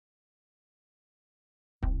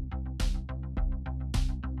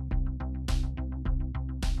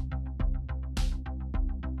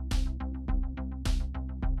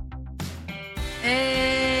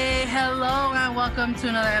Hey, hello, and welcome to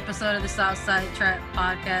another episode of the Southside Trap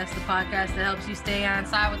Podcast, the podcast that helps you stay on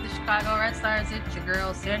side with the Chicago Red Stars. It's your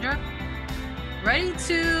girl, Sandra. Ready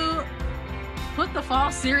to put the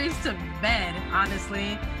fall series to bed,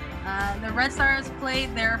 honestly. The Red Stars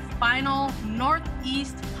played their final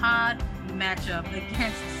Northeast Pod matchup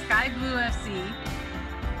against Sky Blue FC.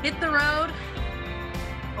 Hit the road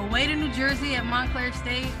away to New Jersey at Montclair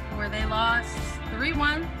State, where they lost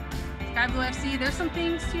 3-1. Sky Blue FC, there's some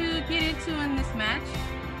things to get into in this match.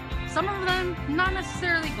 Some of them not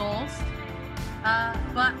necessarily goals,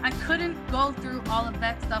 but I couldn't go through all of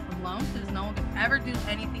that stuff alone because no one can ever do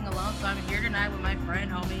anything alone. So I'm here tonight with my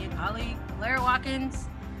friend, homie, and colleague, Claire Watkins,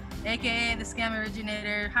 aka the Scam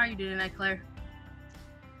Originator. How are you doing tonight, Claire?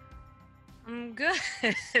 I'm good.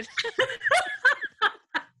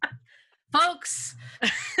 Folks,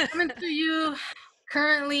 coming to you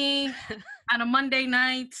currently on a Monday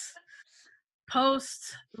night.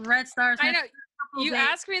 Post Red Stars. I know you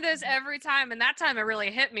ask me this every time, and that time it really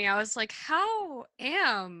hit me. I was like, "How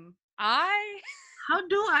am I? How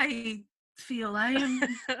do I feel? I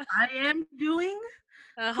am doing?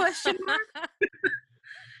 Question mark.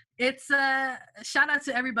 It's shout out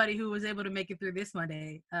to everybody who was able to make it through this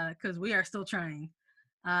Monday, because we are still trying.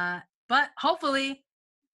 But hopefully,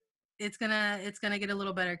 it's gonna get a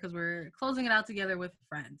little better because we're closing it out together with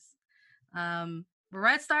friends.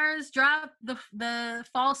 Red Stars dropped the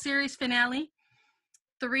fall series finale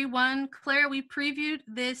 3-1. Claire, we previewed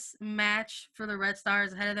this match for the Red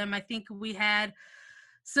Stars ahead of them. I think we had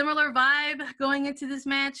similar vibe going into this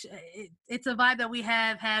match. It's a vibe that we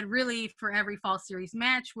have had really for every fall series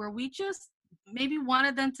match where we just maybe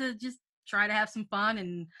wanted them to just try to have some fun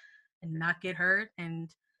and not get hurt. And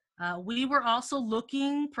we were also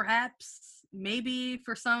looking perhaps maybe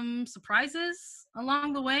for some surprises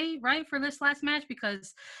along the way, right, for this last match,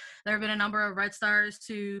 because there have been a number of Red Stars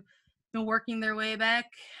who been working their way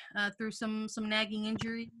back through some nagging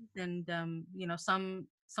injuries, and some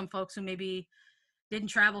folks who maybe didn't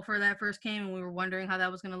travel for that first game, and we were wondering how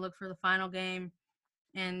that was going to look for the final game.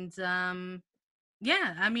 And I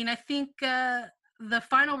mean, I think the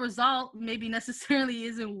final result maybe necessarily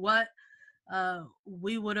isn't what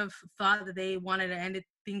we would have thought that they wanted to end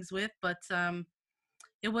things with, but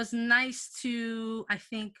it was nice to, I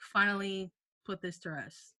think, finally put this to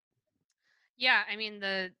rest. Yeah, I mean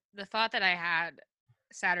the thought that I had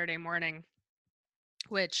Saturday morning,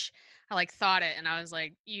 which I thought it, and I was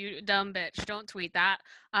like, "You dumb bitch, don't tweet that."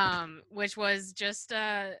 Which was just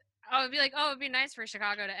I would be like, "Oh, it'd be nice for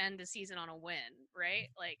Chicago to end the season on a win, right?"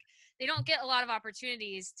 Like they don't get a lot of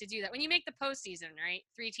opportunities to do that. When you make the postseason, right?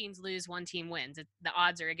 3 teams lose, 1 team wins. The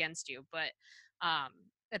odds are against you. But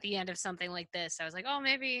at the end of something like this, I was like, "Oh,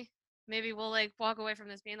 maybe we'll walk away from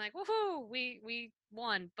this being like, woohoo, we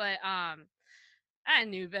won." But I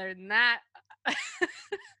knew better than that.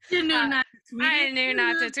 You knew not to tweet I knew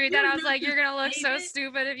not to tweet that. I was like, "You're gonna look so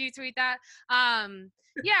stupid if you tweet that."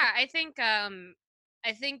 Yeah, I think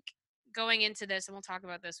going into this, and we'll talk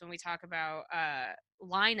about this when we talk about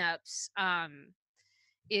lineups,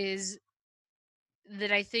 is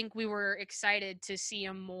that I think we were excited to see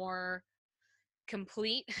a more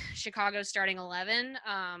complete Chicago starting 11.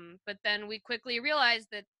 But then we quickly realized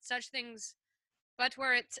that such things, but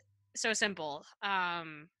where it's so simple.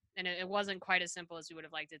 And it wasn't quite as simple as we would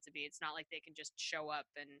have liked it to be. It's not like they can just show up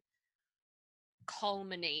and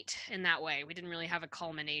culminate in that way. We didn't really have a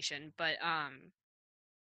culmination, but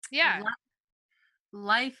yeah.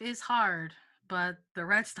 Life is hard, but the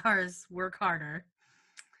Red Stars work harder.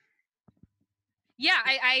 Yeah,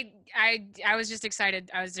 I was just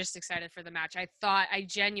excited. I was just excited for the match. I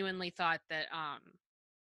genuinely thought that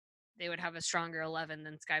they would have a stronger 11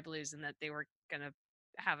 than Sky Blues and that they were gonna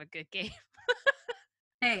have a good game.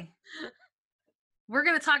 Hey, we're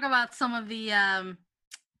gonna talk about some of the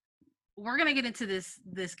we're gonna get into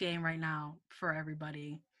this game right now for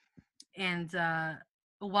everybody. And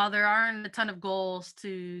while there aren't a ton of goals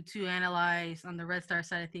to analyze on the Red Star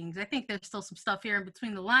side of things, I think there's still some stuff here in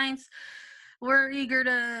between the lines we're eager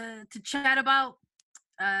to chat about.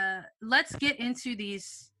 Let's get into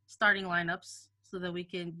these starting lineups so that we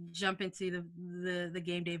can jump into the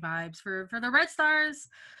game day vibes for the Red Stars.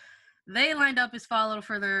 They lined up as follows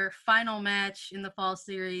for their final match in the fall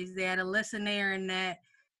series. They had Alyssa Nair in net.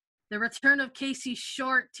 The return of Casey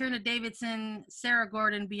Short, Tierna Davidson, Sarah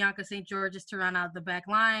Gordon, Bianca St. George's to round out the back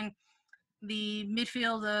line. The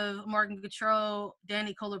midfield of Morgan Gautreau,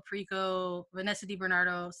 Danny Colaprico, Vanessa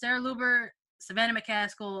DiBernardo, Sarah Luber, Savannah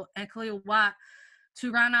McCaskill, and Khalil Watt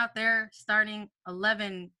to round out their starting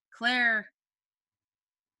 11. Claire,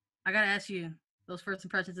 I got to ask you those first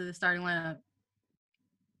impressions of the starting lineup.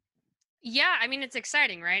 Yeah, I mean, it's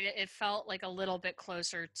exciting, right? It felt like a little bit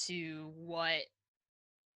closer to what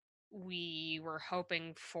we were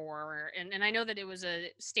hoping for. And I know that it was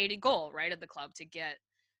a stated goal, right, of the club to get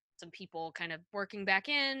some people kind of working back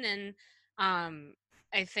in. And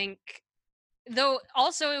I think, though,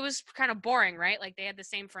 also it was kind of boring, right? Like they had the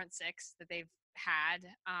same front six that they've had,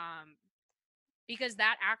 because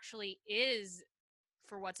that actually is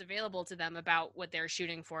for what's available to them about what they're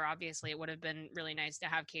shooting for. Obviously, it would have been really nice to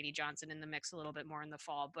have Katie Johnson in the mix a little bit more in the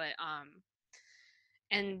fall, but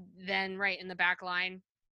and then right in the back line,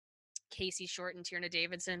 Casey Short and Tierna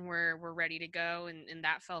Davidson were ready to go, and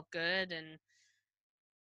that felt good. And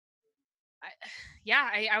I, yeah,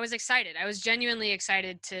 I was excited. I was genuinely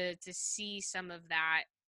excited to see some of that.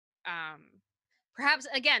 Um, Perhaps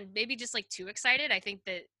again, maybe just like too excited. I think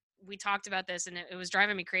that we talked about this, and it was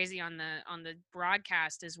driving me crazy on the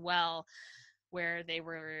broadcast as well, where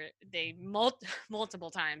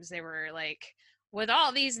multiple times they were like, with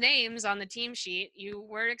all these names on the team sheet, you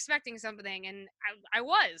were expecting something. And I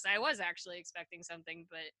was actually expecting something,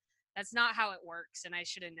 but that's not how it works, and I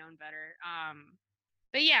should have known better.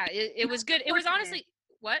 But yeah, it was good. It was honestly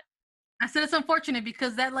what? I said it's unfortunate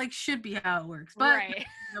because that like should be how it works, but Right.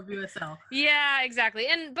 WSL. Yeah, exactly.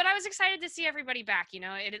 But I was excited to see everybody back.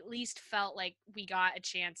 It at least felt like we got a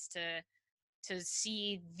chance to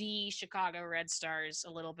see the Chicago Red Stars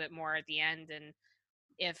a little bit more at the end. And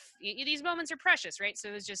if these moments are precious, right? So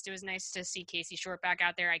it was nice to see Casey Short back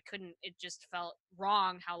out there. It just felt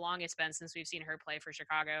wrong how long it's been since we've seen her play for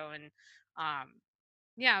Chicago. And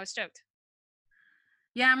yeah, I was stoked.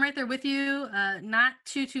 Yeah, I'm right there with you. Not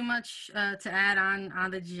too much to add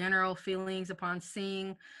on the general feelings upon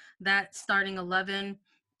seeing that starting 11.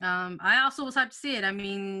 I also was hyped to see it. I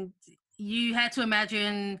mean, you had to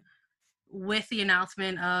imagine with the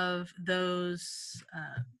announcement of those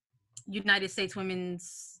United States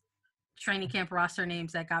women's training camp roster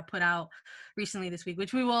names that got put out recently this week,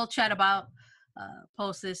 which we will chat about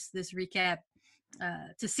post this recap.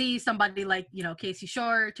 To see somebody like Casey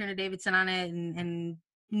Short, Tierna Davidson on it, and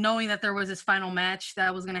knowing that there was this final match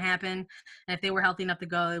that was going to happen, and if they were healthy enough to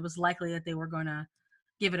go, it was likely that they were going to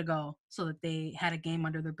give it a go, so that they had a game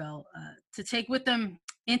under their belt to take with them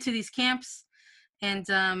into these camps. And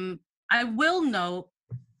I will note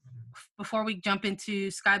before we jump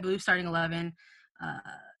into Sky Blue starting 11, uh,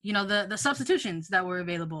 the substitutions that were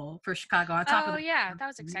available for Chicago on top of that. Yeah, that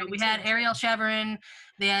was exciting. We had Ariel Chavarin,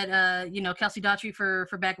 they had Kelsey Daughtry for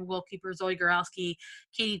backup goalkeeper, Zoe Gorowski,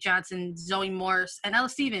 Katie Johnson, Zoe Morse, and Ella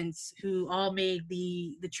Stevens, who all made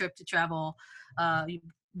the trip to travel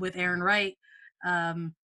with Aaron Wright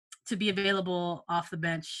to be available off the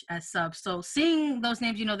bench as subs. So seeing those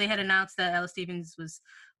names, they had announced that Ella Stevens was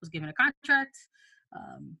given a contract.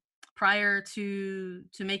 Prior to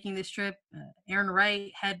making this trip, Aaron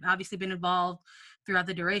Wright had obviously been involved throughout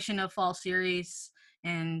the duration of fall series,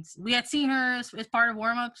 and we had seen her as part of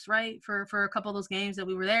warmups, right, for a couple of those games that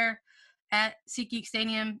we were there at SeatGeek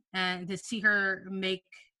Stadium. And to see her make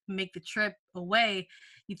the trip away,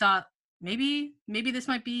 you thought maybe this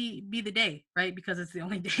might be the day, right, because it's the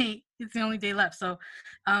only day left. So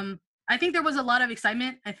I think there was a lot of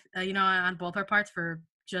excitement, on both our parts for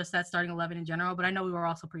just that starting 11 in general, but I know we were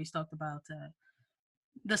also pretty stoked about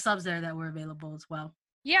the subs there that were available as well.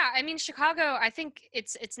 Yeah, I mean, Chicago, I think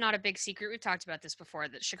it's not a big secret. We've talked about this before,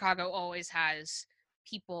 that Chicago always has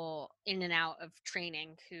people in and out of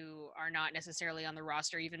training who are not necessarily on the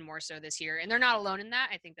roster, even more so this year. And they're not alone in that.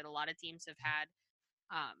 I think that a lot of teams have had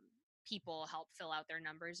um, people help fill out their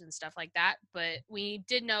numbers and stuff like that. But we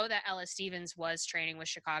did know that Ella Stevens was training with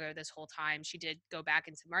Chicago this whole time. She did go back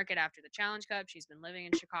into market after the Challenge Cup. She's been living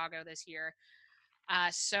in Chicago this year.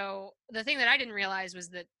 So the thing that I didn't realize was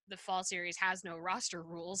that the fall series has no roster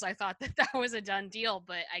rules. I thought that that was a done deal,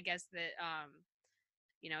 but I guess that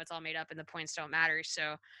it's all made up and the points don't matter.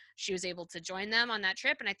 So she was able to join them on that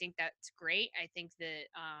trip, and I think that's great. I think that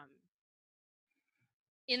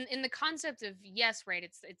in the concept of, yes, right,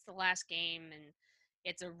 it's the last game, and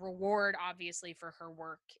it's a reward obviously for her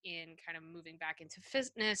work in kind of moving back into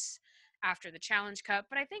fitness after the Challenge Cup,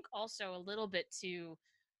 but I think also a little bit to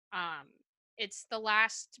um it's the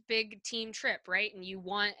last big team trip, right? And you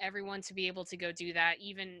want everyone to be able to go do that,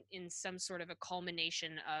 even in some sort of a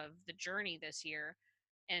culmination of the journey this year.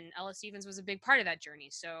 And Ella Stevens was a big part of that journey.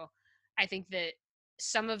 So I think that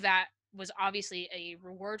some of that was obviously a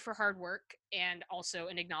reward for hard work, and also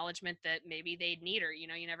an acknowledgement that maybe they'd need her. You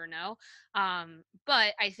never know.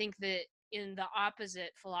 But I think that in the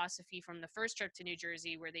opposite philosophy from the first trip to New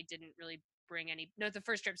Jersey, where they didn't really bring any, no, the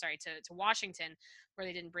first trip, sorry, to Washington, where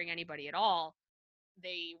they didn't bring anybody at all,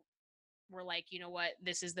 they were like, you know what,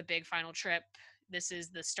 this is the big final trip. this is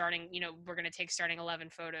the starting, we're going to take starting 11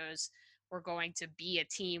 photos. We're going to be a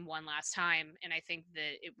team one last time. And I think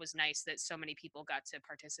that it was nice that so many people got to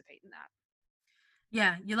participate in that.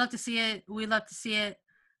 Yeah, you love to see it. We love to see it.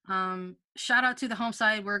 Shout out to the home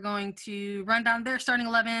side. We're going to run down their starting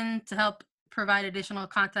 11 to help provide additional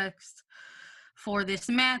context for this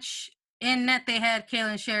match. In net, they had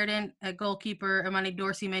Kailen Sheridan at goalkeeper, Imani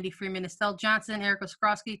Dorsey, Mandy Freeman, Estelle Johnson, Erica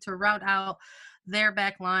Skrosky to round out their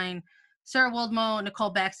back line. Sarah Woldmo,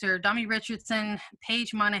 Nicole Baxter, Dami Richardson,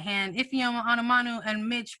 Paige Monahan, Ifeoma Onumonu, and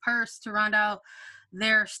Midge Purse to round out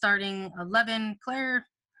their starting 11. Claire,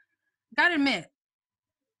 gotta admit,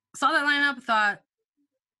 saw that lineup, thought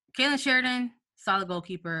Kailen Sheridan, solid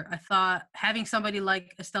goalkeeper. I thought having somebody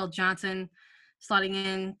like Estelle Johnson slotting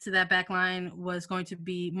into that back line was going to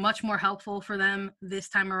be much more helpful for them this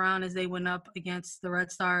time around as they went up against the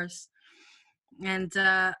Red Stars. And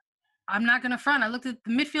I'm not going to front. I looked at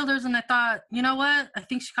the midfielders and I thought, you know what? I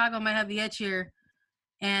think Chicago might have the edge here.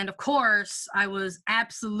 And of course, I was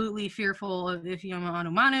absolutely fearful of Ifeoma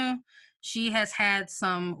Onumonu. She has had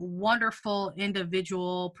some wonderful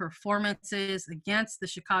individual performances against the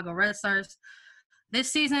Chicago Red Stars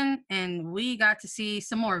this season, and we got to see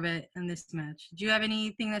some more of it in this match. Do you have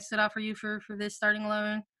anything that stood out for you for this starting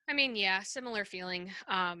 11? I mean, yeah, similar feeling.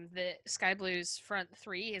 The Sky Blues front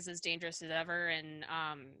three is as dangerous as ever, and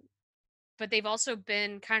but they've also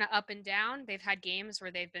been kind of up and down. They've had games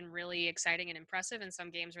where they've been really exciting and impressive, and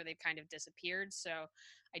some games where they've kind of disappeared. So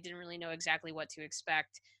I didn't really know exactly what to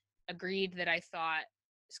expect. Agreed that I thought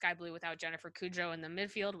Sky Blue without Jennifer Kudrow in the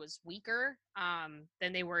midfield was weaker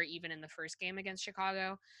than they were even in the first game against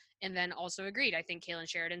Chicago. And then also agreed, I think Kailen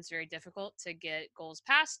Sheridan's very difficult to get goals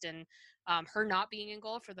past, and her not being in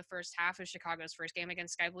goal for the first half of Chicago's first game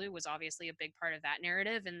against Sky Blue was obviously a big part of that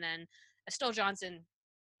narrative. And then Estelle Johnson,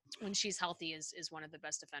 when she's healthy, is one of the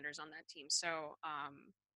best defenders on that team. So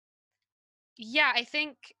yeah, I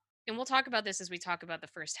think, and we'll talk about this as we talk about the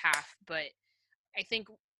first half, but I think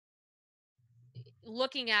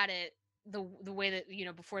looking at it the way that,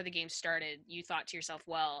 before the game started, you thought to yourself,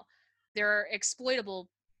 well, there are exploitable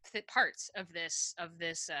parts of this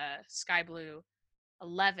Sky Blue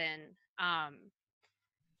 11,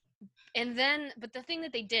 and then, but the thing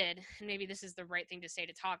that they did, and maybe this is the right thing to say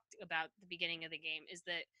to talk about the beginning of the game, is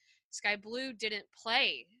that Sky Blue didn't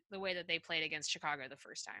play the way that they played against Chicago the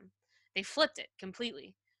first time. They flipped it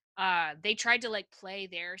completely. They tried to play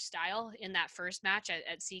their style in that first match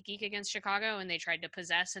at SeatGeek against Chicago, and they tried to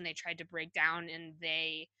possess and they tried to break down, and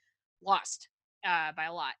they lost by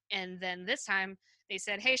a lot. And then this time they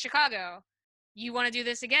said, hey, Chicago, you want to do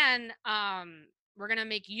this again? We're going to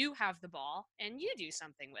make you have the ball and you do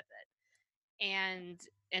something with it.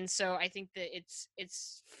 And so I think that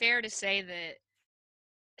it's fair to say that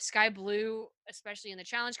Sky Blue, especially in the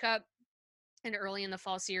Challenge Cup and early in the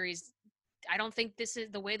fall series, I don't think this is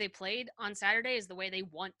the way they played on Saturday is the way they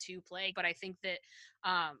want to play. But I think that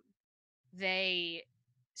they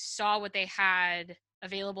saw what they had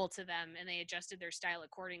available to them and they adjusted their style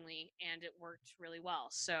accordingly, and it worked really well.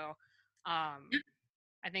 So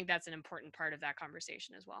I think that's an important part of that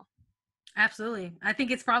conversation as well. Absolutely. I think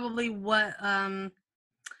it's probably what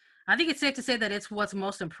I think it's safe to say that it's what's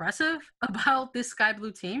most impressive about this Sky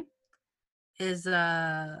Blue team is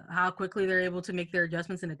how quickly they're able to make their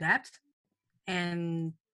adjustments and adapt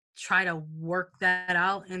and try to work that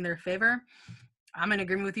out in their favor. I'm in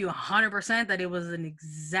agreement with you 100% that it was an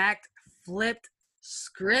exact flipped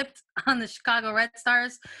script on the Chicago Red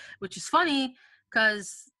Stars, which is funny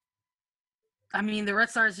because, I mean, the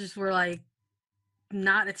Red Stars just were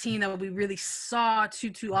not a team that we really saw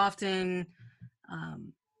too often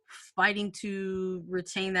fighting to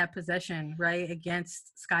retain that possession, right,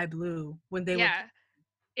 against Sky Blue when they were.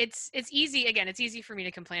 It's easy. Again, it's easy for me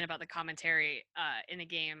to complain about the commentary in a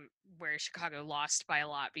game where Chicago lost by a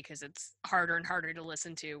lot because it's harder and harder to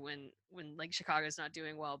listen to when Chicago's not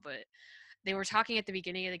doing well. But they were talking at the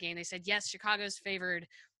beginning of the game. They said, yes, Chicago's favored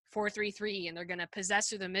 4-3-3 and they're going to possess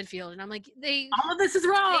through the midfield. And I'm like, all of this is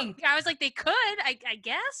wrong. I was like, they could, I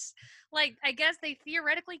guess. I guess they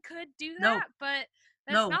theoretically could do that, but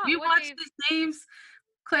that's not we what watched these games.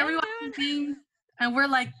 Claire, we watched these games and we're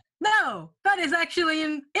like, no, that is actually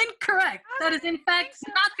incorrect. That is, in fact,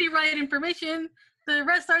 not the right information. The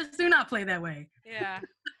Red Stars do not play that way. Yeah.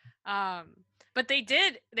 But they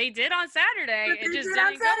did on Saturday. It just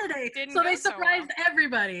didn't so they surprised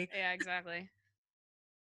everybody. Yeah, exactly.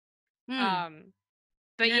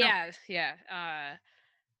 But yeah.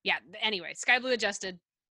 Anyway, Sky Blue adjusted.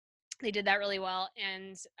 They did that really well.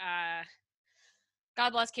 And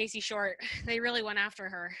God bless Casey Short. They really went after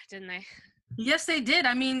her, didn't they? Yes, they did.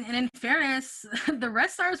 I mean, and in fairness, the Red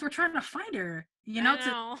Stars were trying to find her,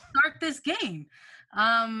 to start this game.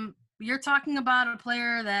 You're talking about a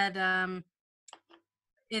player that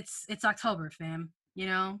it's October, fam.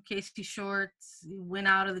 Casey Short went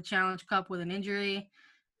out of the Challenge Cup with an injury,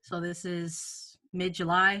 so this is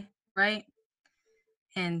mid-July, right?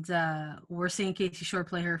 And we're seeing Casey Short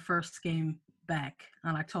play her first game back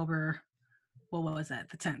on October. What was that?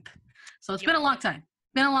 The 10th. So it's been a long time.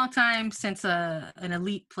 Been a long time since an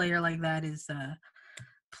elite player like that is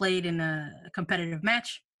played in a competitive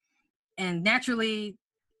match, and naturally,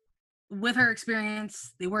 with her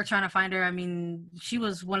experience, they were trying to find her. I mean, she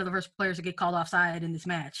was one of the first players to get called offside in this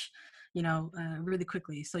match, really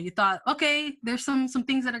quickly. So you thought, okay, there's some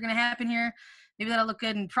things that are going to happen here. Maybe that'll look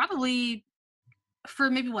good. And probably for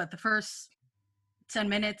the first 10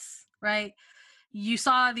 minutes, right? You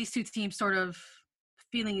saw these two teams sort of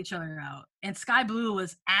feeling each other out. And Sky Blue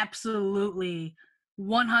was absolutely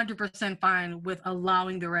 100% fine with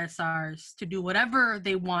allowing the Red Stars to do whatever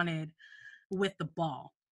they wanted with the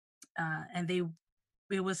ball. And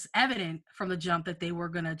it was evident from the jump that they were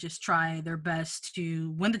going to just try their best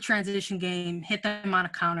to win the transition game, hit them on a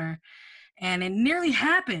counter. And it nearly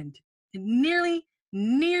happened. It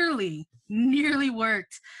nearly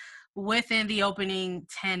worked within the opening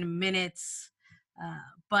 10 minutes.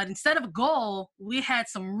 But instead of a goal, we had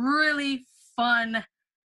some really fun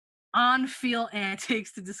on-field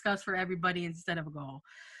antics to discuss for everybody instead of a goal.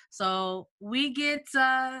 So we go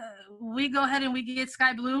ahead and we get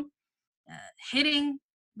Sky Blue hitting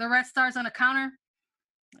the Red Stars on a counter.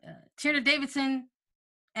 Tierna Davidson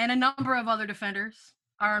and a number of other defenders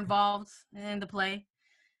are involved in the play.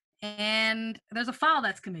 And there's a foul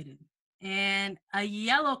that's committed. And a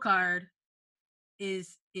yellow card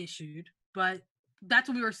is issued, but that's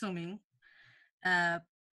what we were assuming.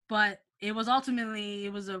 But it was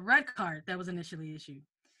a red card that was initially issued.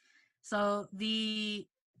 So the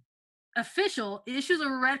official issues a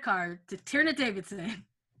red card to Tierna Davidson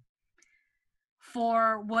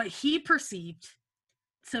for what he perceived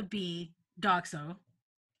to be DOGSO,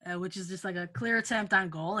 which is just like a clear attempt on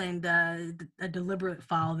goal and a deliberate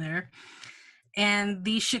foul there. And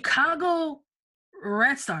the Chicago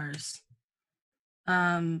Red Stars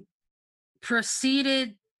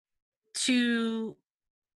proceeded to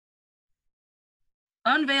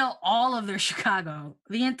unveil all of their Chicago.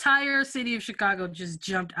 The entire city of Chicago just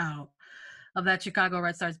jumped out of that Chicago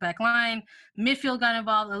Red Stars back line. Midfield got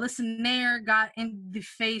involved. Alyssa Nair got in the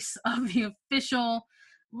face of the official.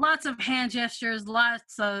 Lots of hand gestures,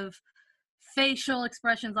 lots of facial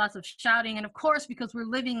expressions, lots of shouting. And of course, because we're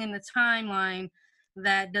living in the timeline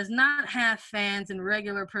that does not have fans and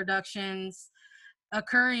regular productions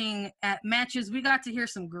occurring at matches, we got to hear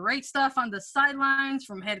some great stuff on the sidelines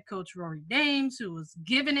from head coach Rory Dames, who was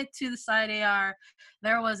giving it to the side AR.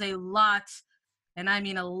 There was a lot, and I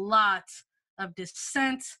mean a lot, of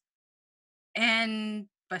dissent, and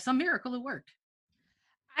by some miracle it worked.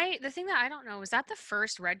 The thing that I don't know, is that the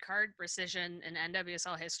first red card precision in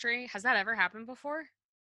NWSL history? Has that ever happened before?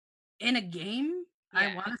 In a game?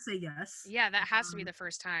 Yeah. I want to say yes. Yeah, that has to be the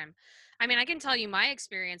first time. I mean, I can tell you my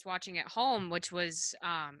experience watching at home, which was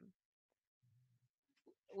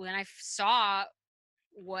when I saw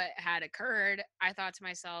what had occurred, I thought to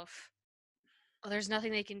myself, oh, there's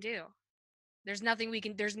nothing they can do. There's nothing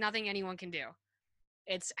anyone can do.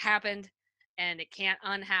 It's happened and it can't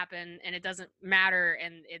unhappen and it doesn't matter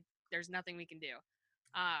and there's nothing we can do.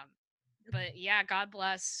 But yeah, God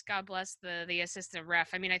bless the assistant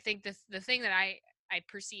ref. I mean, I think the thing that I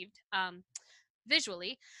perceived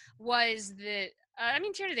visually was that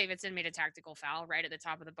Tierna Davidson made a tactical foul right at the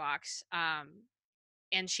top of the box.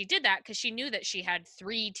 And she did that because she knew that she had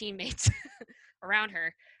 3 teammates around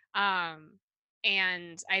her.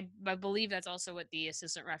 And I believe that's also what the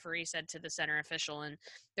assistant referee said to the center official. And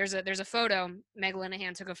there's a photo. Meg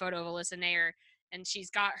Linehan took a photo of Alyssa Nair, and she's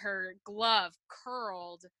got her glove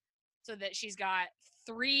curled so that she's got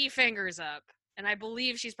 3 fingers up. And I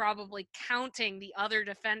believe she's probably counting the other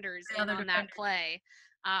defenders on that play.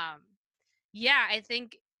 Yeah, I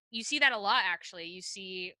think you see that a lot, actually. You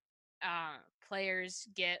see players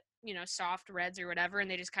get, soft reds or whatever, and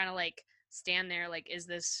they just kind of like stand there like, is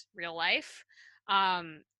this real life?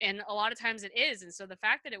 And a lot of times it is. And so the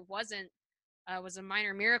fact that it wasn't was a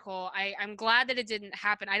minor miracle. I'm glad that it didn't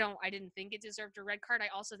happen. I didn't think it deserved a red card. I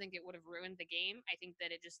also think it would have ruined the game. I think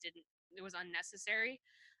that it was unnecessary.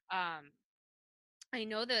 I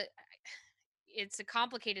know that it's a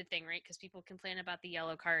complicated thing, right? Because people complain about the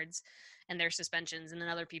yellow cards and their suspensions, and then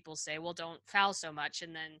other people say, well, don't foul so much.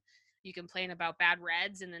 And then you complain about bad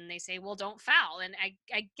reds, and then they say, well, don't foul. And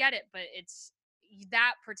I get it, but it's,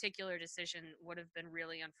 that particular decision would have been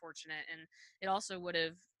really unfortunate, and it also would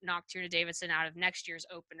have knocked Tierna Davidson out of next year's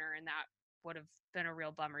opener, and that would have been a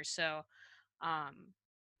real bummer. So,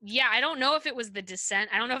 yeah, I don't know if it was the dissent.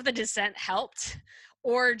 I don't know if the dissent helped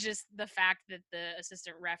or just the fact that the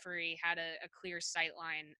assistant referee had a clear sight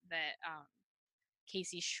line that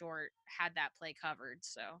Casey Short had that play covered.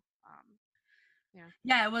 So,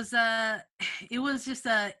 yeah, it was just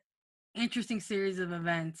a interesting series of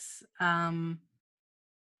events.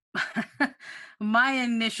 My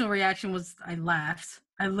initial reaction was I laughed.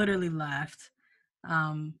 I literally laughed.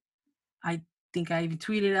 I think I even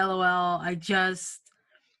tweeted LOL. I just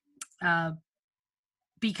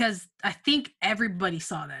because I think everybody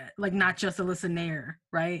saw that, like not just Alyssa Nair,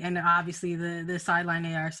 right? And obviously the sideline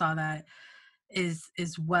AR saw that as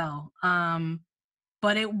well.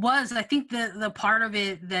 But it was, I think the part of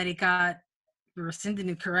it that it got rescinded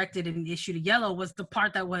and corrected and issued a yellow was the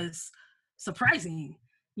part that was surprising.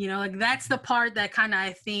 Like that's the part that kind of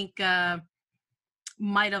I think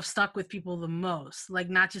might have stuck with people the most. Like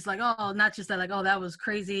not just that like, oh, that was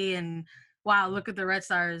crazy and wow, look at the Red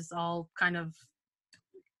Stars all kind of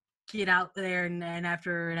get out there and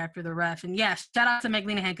after the ref. And yeah, shout out to Meg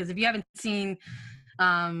Linehan, because if you haven't seen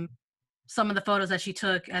some of the photos that she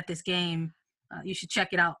took at this game, you should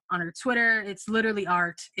check it out on her Twitter. It's literally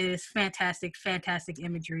art. It is fantastic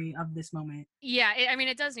imagery of this moment. Yeah, I mean,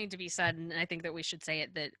 it does need to be said, and I think that we should say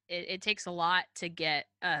it, that it takes a lot to get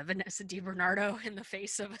Vanessa DiBernardo in the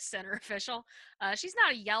face of a center official. She's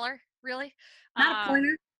not a yeller, really. Not a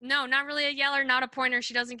pointer. No, not really a yeller, not a pointer.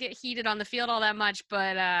 She doesn't get heated on the field all that much,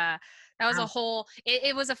 but that was a whole –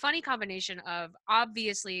 it was a funny combination of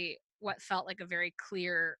obviously what felt like a very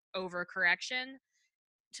clear overcorrection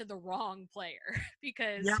to the wrong player,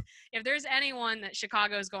 because if there's anyone that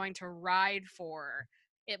Chicago is going to ride for,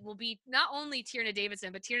 it will be not only Tierna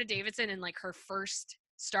Davidson, but Tierna Davidson in like her first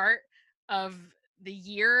start of the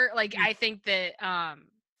year. Like I think that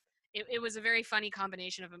it was a very funny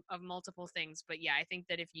combination of multiple things. But yeah, I think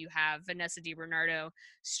that if you have Vanessa DiBernardo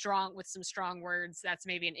with some strong words, that's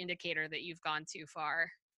maybe an indicator that you've gone too far.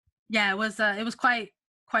 Yeah, it was quite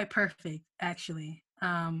perfect, actually.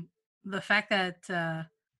 The fact that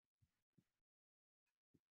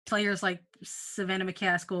players like Savannah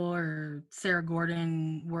McCaskill or Sarah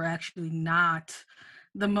Gordon were actually not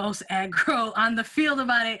the most aggro on the field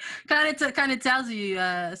about it kind of tells you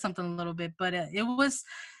something a little bit. But it was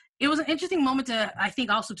an interesting moment to, I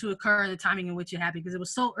think, also to occur in the timing in which it happened, because it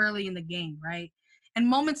was so early in the game, right? And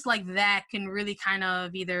moments like that can really kind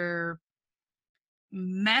of either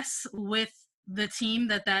mess with the team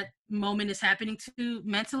that moment is happening to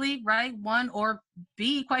mentally, right? One, or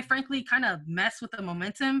B, quite frankly, kind of mess with the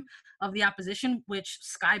momentum of the opposition, which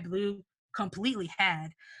Sky Blue completely had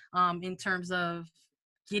in terms of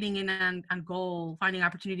getting in on goal, finding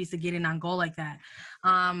opportunities to get in on goal like that.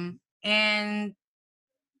 And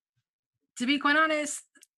to be quite honest,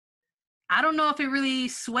 I don't know if it really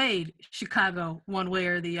swayed Chicago one way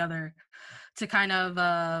or the other to kind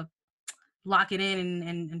of lock it in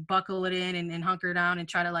and buckle it in and hunker down and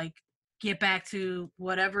try to like get back to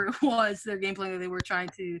whatever it was their game plan that they were trying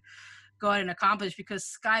to go ahead and accomplish, because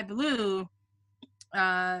Sky Blue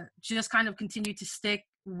just kind of continued to stick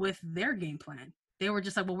with their game plan. They were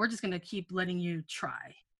just like, well, we're just going to keep letting you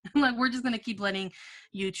try. Like, we're just going to keep letting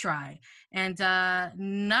you try. And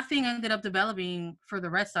nothing ended up developing for the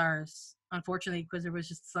Red Stars, unfortunately, because there was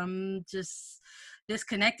just some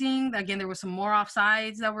disconnecting. Again, there were some more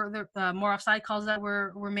offsides that were more offside calls that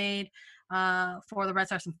were made for the Red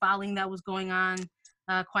Stars, some fouling that was going on.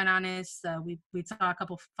 Quite honest, we saw a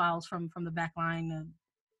couple fouls from the back line of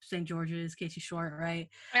St. George's, Casey Short, right?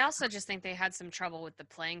 I also just think they had some trouble with the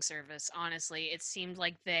playing service. Honestly, it seemed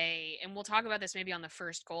like and we'll talk about this maybe on the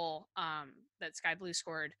first goal that Sky Blue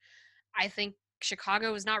scored. I think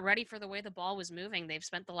Chicago was not ready for the way the ball was moving. They've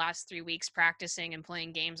spent the last 3 weeks practicing and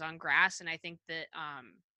playing games on grass, and I think that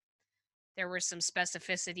there was some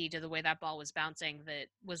specificity to the way that ball was bouncing that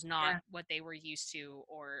was not what they were used to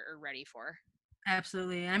or ready for.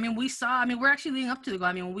 Absolutely. I mean, we're actually leading up to the goal.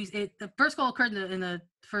 I mean, the first goal occurred in the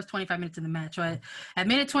first 25 minutes of the match, right? At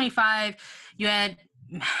minute 25, you had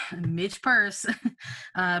Midge Purce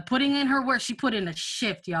putting in her work. She put in a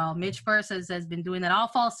shift, y'all. Midge Purce has been doing that all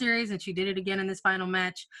fall series, and she did it again in this final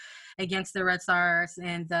match against the Red Stars.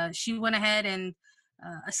 And she went ahead and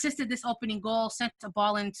assisted this opening goal, sent the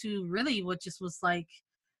ball into really what just was like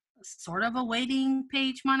sort of a waiting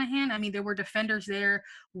Paige Monahan. I mean, there were defenders there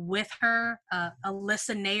with her.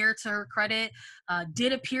 Alyssa Nair, to her credit,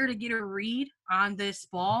 did appear to get a read on this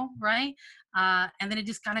ball, right? And then it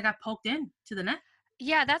just kind of got poked in to the net.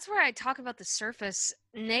 Yeah, that's where I talk about the surface.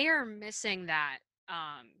 Nair missing that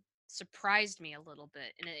surprised me a little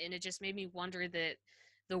bit, and it just made me wonder that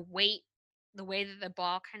the weight, the way that the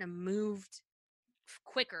ball kind of moved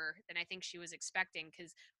quicker than I think she was expecting.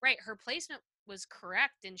 Because right, her placement was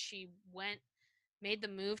correct, and she made the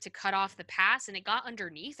move to cut off the pass, and it got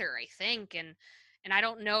underneath her, I think, and I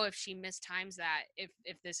don't know if she mistimes that if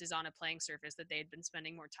this is on a playing surface that they had been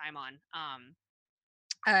spending more time on.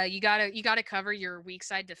 You gotta cover your weak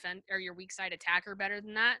side defend or your weak side attacker better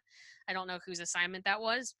than that. I don't know whose assignment that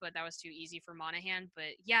was, but that was too easy for Monahan.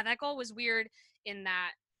 But yeah, that goal was weird in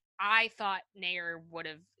that I thought Nair would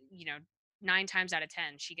have, 9 times out of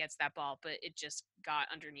 10 she gets that ball, but it just got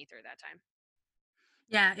underneath her that time.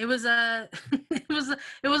 Yeah, it was a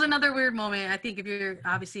it was another weird moment. I think if you're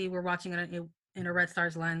obviously we're watching it in a Red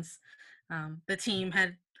Stars lens, the team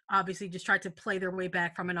had obviously just tried to play their way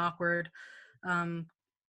back from an awkward um,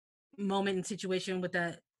 moment and situation with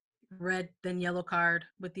that red then yellow card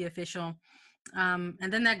with the official. And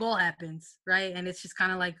then that goal happens, right? And it's just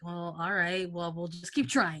kind of like, well, all right, well, we'll just keep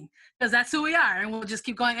trying because that's who we are, and we'll just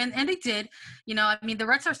keep going. And they did, I mean, the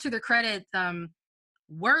Red Stars, to their credit,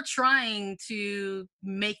 were trying to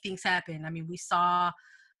make things happen. I mean, we saw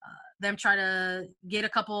them try to get a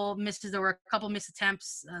couple misses. There were a couple missed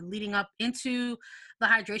attempts leading up into the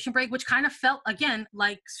hydration break, which kind of felt, again,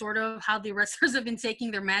 like sort of how the wrestlers have been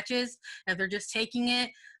taking their matches. If they're just taking it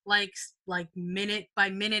like minute by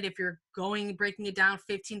minute, if you're breaking it down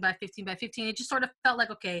 15 by 15 by 15, it just sort of felt like,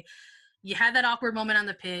 okay, you had that awkward moment on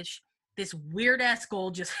the pitch. This weird ass goal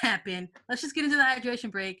just happened. Let's just get into the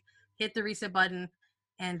hydration break, hit the reset button,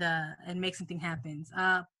 and make something happen.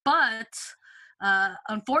 But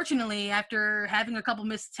unfortunately, after having a couple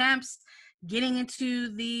missed attempts, getting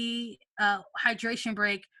into the hydration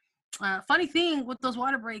break, funny thing with those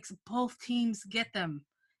water breaks, both teams get them.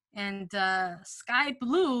 And Sky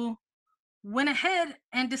Blue went ahead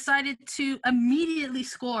and decided to immediately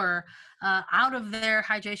score out of their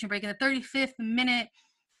hydration break. In the 35th minute,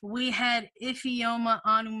 we had Ifeoma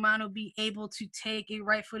Onumanu be able to take a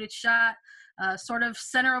right-footed shot, sort of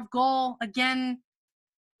center of goal. Again,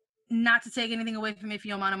 not to take anything away from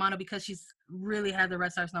Ifeoma Onumanu because she's really had the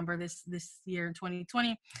Red Stars number this year in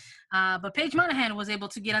 2020. But Paige Monahan was able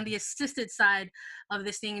to get on the assisted side of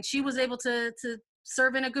this thing, and she was able to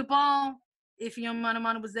serve in a good ball. Ifeoma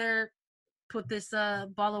Onumanu was there, put this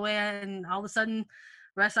ball away, and all of a sudden,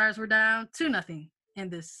 Red Stars were down 2-0 in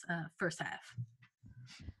this first half.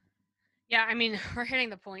 Yeah, I mean, we're hitting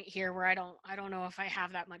the point here where I don't know if I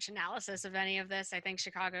have that much analysis of any of this. I think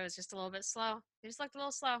Chicago is just a little bit slow. They just looked a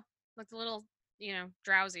little slow, looked a little,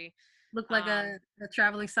 drowsy. Looked like a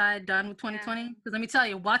traveling side done with 2020. Because let me tell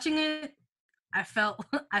you, watching it, I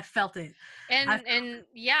felt it. And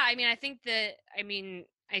yeah, I mean,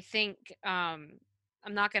 I think I'm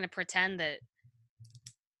not going to pretend that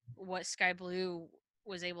what Sky Blue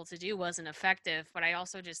was able to do wasn't effective, but I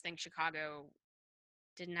also just think Chicago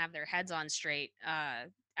didn't have their heads on straight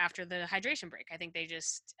after the hydration break. I think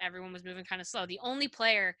everyone was moving kind of slow. The only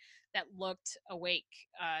player that looked awake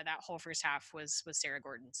that whole first half was Sarah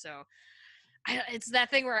Gordon. So it's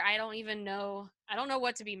that thing where I don't know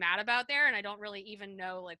what to be mad about there, and I don't really even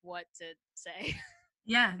know like what to say.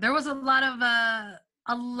 Yeah, there was a lot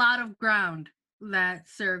of ground that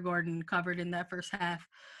Sarah Gordon covered in that first half.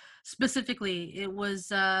 Specifically, it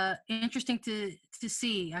was interesting to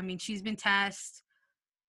see. I mean, she's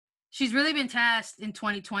really been tasked in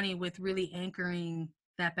 2020 with really anchoring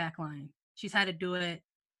that back line. She's had to do it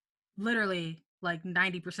literally like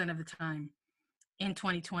 90% of the time in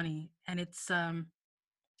 2020. And it's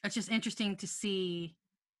just interesting to see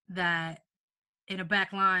that in a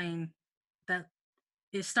back line that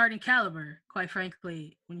is starting caliber, quite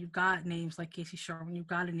frankly, when you've got names like Casey Shore, when you've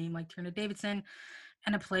got a name like Tierna Davidson,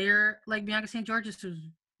 and a player like Bianca St. George's who's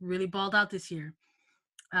really balled out this year.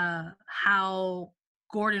 How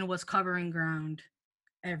Gordon was covering ground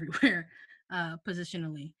everywhere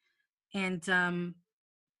positionally. And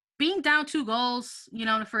being down 2 goals, in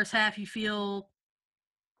the first half, you feel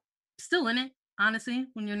still in it, honestly,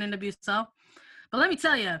 when you're in NWSL. But let me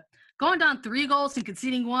tell you, going down 3 goals and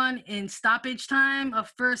conceding 1 in stoppage time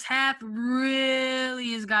of first half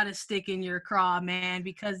really has got to stick in your craw, man,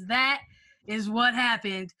 because that is what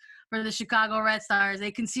happened for the Chicago Red Stars.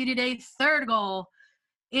 They conceded a 3rd goal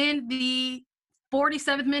in the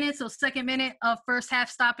 47th minute, so 2nd minute of first half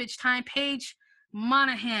stoppage time. Paige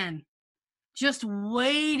Monahan just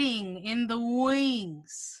waiting in the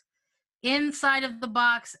wings inside of the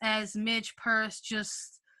box as Midge Purce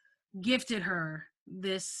just gifted her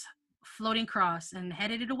this floating cross and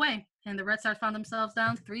headed it away. And the Red Stars found themselves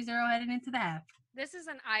down 3-0 heading into the half. This is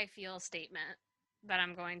an I feel statement. that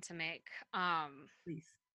I'm going to make. Please.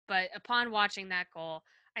 But upon watching that goal,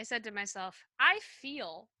 I said to myself, I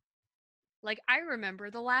feel like I remember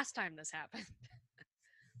the last time this happened.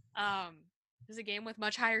 It was a game with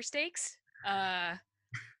much higher stakes. But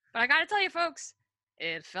I gotta tell you, folks,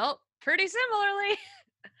 it felt pretty similarly.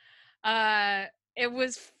 It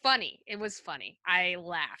was funny. It was funny. I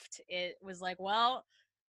laughed. It was like, well,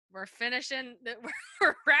 we're finishing.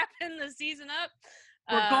 We're wrapping the season up.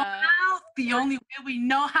 We're going out the only way we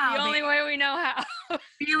know how. The only way we know how.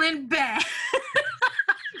 Feeling bad.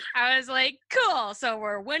 I was like, cool. So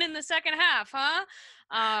we're winning the second half, huh?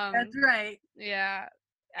 That's right. Yeah.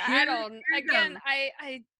 I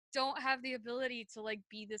don't have the ability to like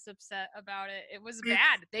be this upset about it. It was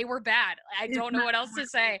bad. They were bad. I don't know what else to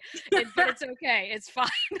say. But it's okay. It's fine.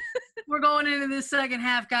 We're going into the second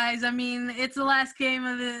half, guys. I mean, it's the last game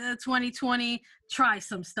of the 2020. Try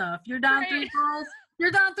some stuff. You're down 3 goals.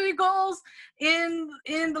 You're down 3 goals in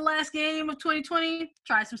the last game of 2020.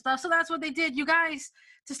 Try some stuff. So that's what they did. You guys,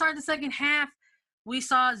 to start the second half, we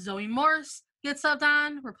saw Zoe Morse get subbed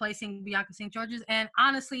on, replacing Bianca St. George's. And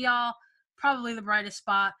honestly, y'all, probably the brightest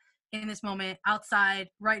spot in this moment, outside,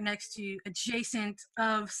 right next to, adjacent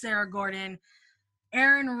of Sarah Gordon.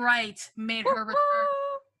 Erin Wright made her return.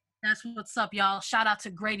 That's what's up, y'all. Shout out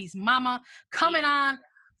to Grady's mama coming on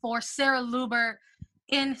for Sarah Lubert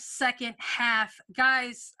in second half.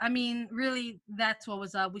 Guys, I mean, really, that's what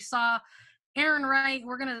was up. We saw Erin Wright.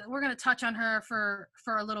 We're gonna touch on her for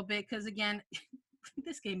a little bit because, again,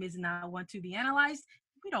 this game is not one to be analyzed.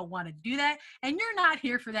 We don't want to do that, and you're not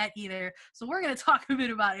here for that either. So we're going to talk a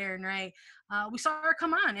bit about Erin Wright. We saw her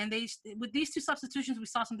come on, and with these 2 substitutions, we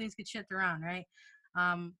saw some things get shifted around, right?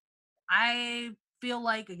 I feel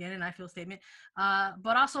like, again, and I feel statement,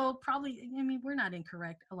 but also probably, I mean, we're not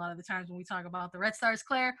incorrect a lot of the times when we talk about the Red Stars,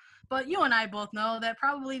 Claire, but you and I both know that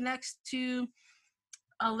probably next to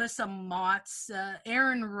Alyssa Motts,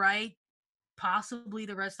 Erin Wright, possibly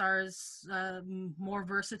the Red Stars' more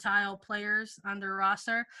versatile players on their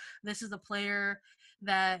roster. This is a player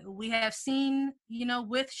that we have seen,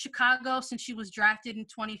 with Chicago since she was drafted in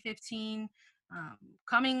 2015,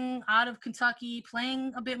 coming out of Kentucky,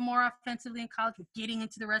 playing a bit more offensively in college, but getting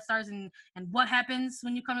into the Red Stars. And what happens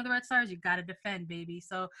when you come to the Red Stars? You got to defend, baby.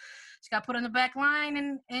 So she got put on the back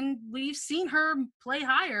line, and we've seen her play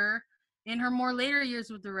higher in her more later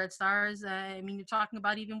years with the Red Stars. I mean, you're talking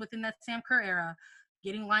about even within that Sam Kerr era,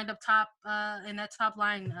 getting lined up top in that top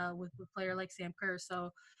line with a player like Sam Kerr.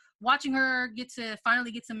 So watching her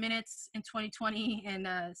finally get some minutes in 2020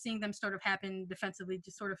 and seeing them sort of happen defensively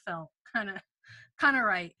just sort of felt kind of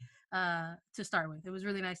right to start with. It was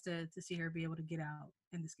really nice to see her be able to get out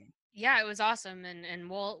in this game. Yeah, it was awesome, and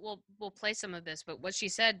we'll play some of this. But what she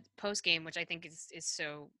said post game, which I think is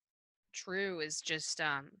so true, is just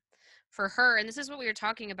for her, and this is what we were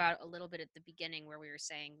talking about a little bit at the beginning, where we were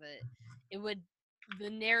saying that the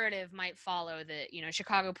narrative might follow that,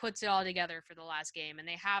 Chicago puts it all together for the last game and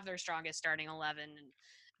they have their strongest starting 11 and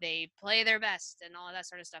they play their best and all of that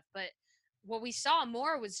sort of stuff. But what we saw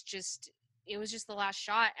more was it was just the last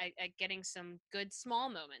shot at getting some good small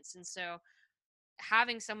moments. And so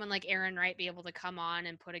having someone like Erin Wright be able to come on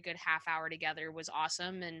and put a good half hour together was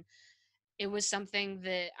awesome. And it was something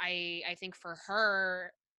that I think for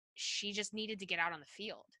her, she just needed to get out on the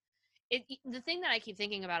field. The thing that I keep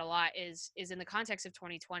thinking about a lot is in the context of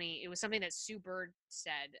 2020, it was something that Sue Bird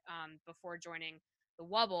said before joining the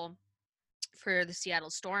Wubble for the Seattle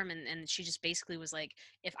Storm, and she just basically was like,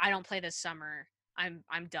 if I don't play this summer, I'm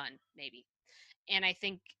done, maybe. And I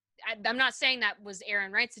think I'm not saying that was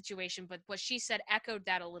Erin Wright's situation, but what she said echoed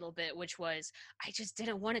that a little bit, which was, I just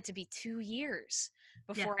didn't want it to be 2 years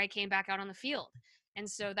before I came back out on the field. And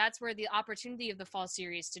so that's where the opportunity of the fall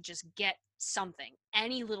series to just get something,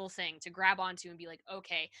 any little thing to grab onto and be like,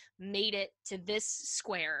 okay, made it to this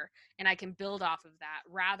square and I can build off of that,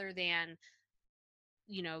 rather than,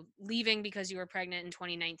 leaving because you were pregnant in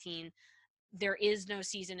 2019. There is no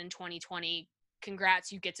season in 2020.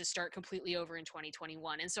 Congrats, you get to start completely over in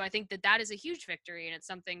 2021. And so I think that is a huge victory, and it's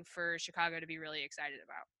something for Chicago to be really excited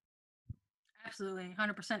about. Absolutely,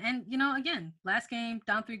 100%. And, again, last game,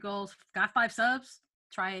 down 3 goals, got 5 subs.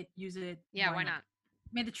 Try it, use it. Yeah, why not?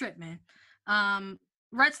 Made the trip, man.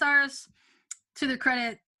 Red Stars, to their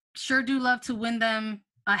credit, sure do love to win them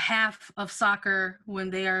a half of soccer when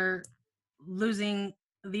they are losing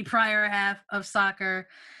the prior half of soccer.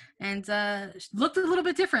 And looked a little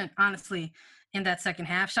bit different, honestly, in that second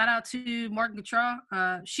half. Shout out to Morgan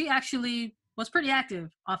Gautreau. She actually was pretty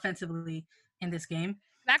active offensively in this game.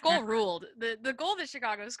 That goal ruled. The goal that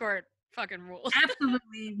Chicago scored, fucking ruled.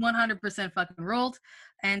 Absolutely 100% fucking ruled.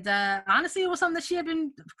 And honestly, it was something that she had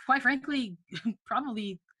been, quite frankly,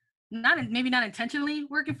 probably maybe not intentionally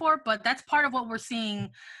working for, but that's part of what we're seeing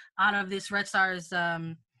out of this Red Stars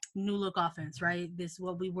new look offense, right? This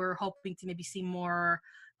what we were hoping to maybe see more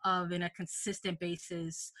of in a consistent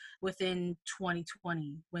basis within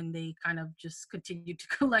 2020, when they kind of just continued to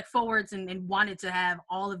collect forwards and wanted to have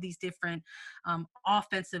all of these different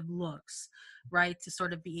offensive looks, right? To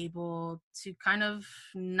sort of be able to kind of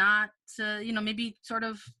not, maybe sort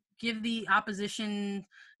of give the opposition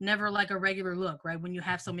never like a regular look, right? When you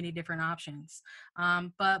have so many different options.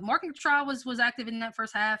 But Morgan Gautrat was active in that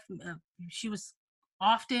first half. She was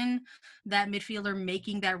often that midfielder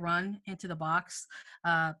making that run into the box.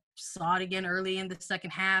 Saw it again early in the second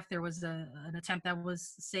half. There was an attempt that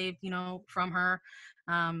was saved, from her,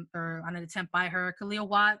 or on an attempt by her. Kealia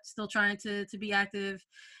Watt still trying to be active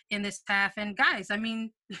in this half. And guys, I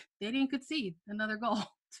mean, they didn't concede another goal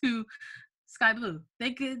to Sky Blue.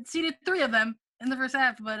 They conceded 3 of them in the first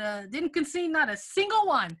half, but didn't concede not a single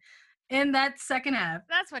one in that second half.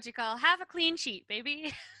 That's what you call have a clean sheet,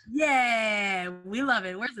 baby. Yeah, we love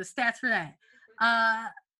it. Where's the stats for that?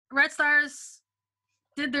 Red Stars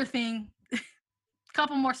did their thing. A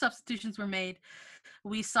couple more substitutions were made.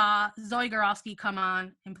 We saw Zoe Gorowski come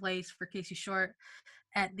on in place for Casey Short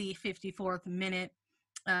at the 54th minute.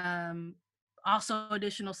 Also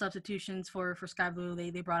additional substitutions for Sky Blue.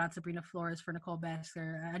 They brought on Sabrina Flores for Nicole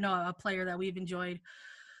Baxter. I know a player that we've enjoyed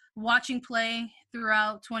watching play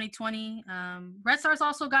throughout 2020. Red Stars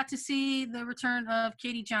also got to see the return of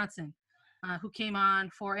Katie Johnson, who came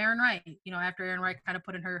on for Erin Wright, after Erin Wright kind of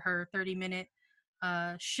put in her 30-minute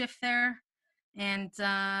shift there. And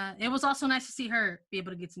it was also nice to see her be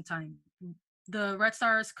able to get some time. The Red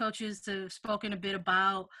Stars coaches have spoken a bit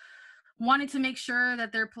about wanting to make sure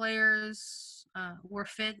that their players were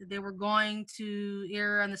fit. They were going to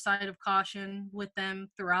err on the side of caution with them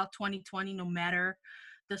throughout 2020, no matter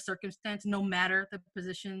the circumstance, no matter the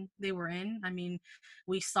position they were in. I mean,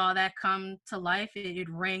 we saw that come to life. It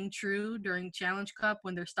rang true during Challenge Cup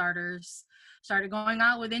when their starters started going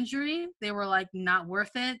out with injury. They were like, not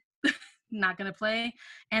worth it. Not going to play.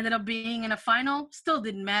 Ended up being in a final. Still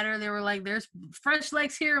didn't matter. They were like, there's fresh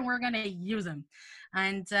legs here and we're going to use them.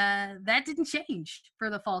 And that didn't change for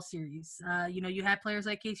the fall series. You had players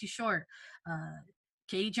like Casey Short,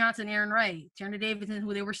 Katie Johnson, Erin Wright, Tierna Davidson,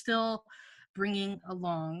 who they were still bringing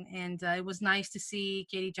along. And it was nice to see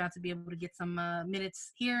Katie Johnson be able to get some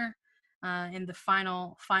minutes here in the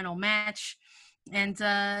final match. And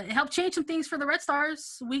it helped change some things for the Red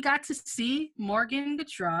Stars. We got to see Morgan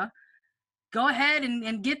Gautrat go ahead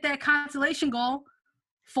and get that consolation goal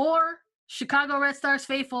for Chicago Red Stars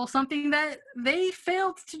faithful, something that they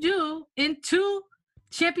failed to do in 2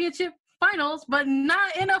 championship finals, but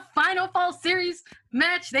not in a final fall series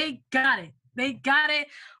match. They got it.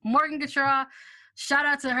 Morgan Gautrat, shout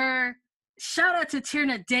out to her. Shout out to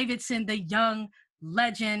Tierna Davidson, the young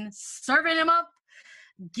legend, serving him up,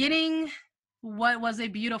 getting what was a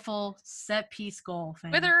beautiful set piece goal.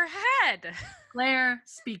 With her head. Claire,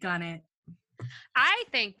 speak on it. I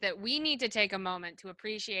think that we need to take a moment to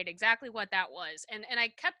appreciate exactly what that was. And I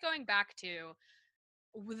kept going back to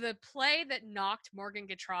the play that knocked Morgan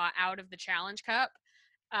Gautrat out of the Challenge Cup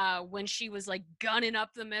when she was like gunning up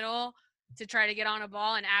the middle to try to get on a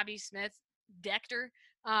ball and Abby Smith decked her.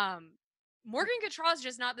 Morgan Gautrat is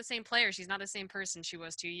just not the same player. She's not the same person she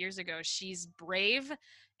was 2 years ago. She's brave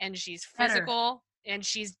and she's physical and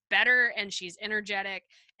she's better and she's energetic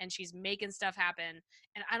and she's making stuff happen.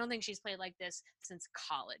 And I don't think she's played like this since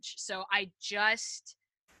college. So I just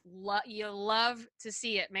you love to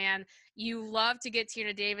see it, man. You love to get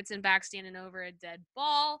Tierna Davidson back standing over a dead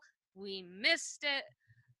ball. We missed it.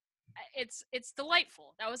 It's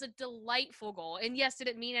delightful. That was a delightful goal. And yes, did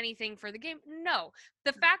it mean anything for the game? No.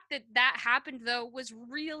 The fact that happened, though, was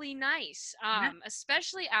really nice,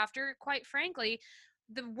 especially after, quite frankly,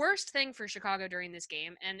 the worst thing for Chicago during this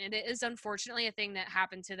game, and it is unfortunately a thing that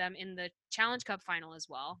happened to them in the Challenge Cup final as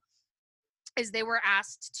well, is they were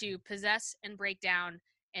asked to possess and break down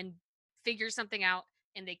and figure something out,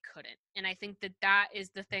 and they couldn't. And I think that is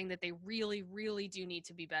the thing that they really, really do need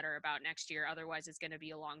to be better about next year. Otherwise, it's going to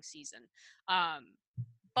be a long season.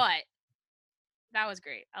 But that was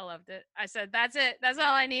great. I loved it. I said, that's it. That's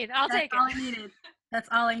all I need. I'll take it. That's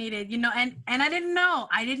all I needed. And I didn't know.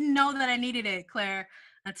 I didn't know that I needed it, Claire,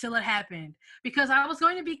 until it happened. Because I was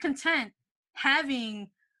going to be content having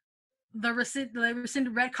the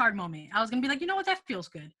rescinded red card moment. I was going to be like, you know what? That feels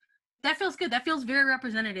good. That feels good. That feels very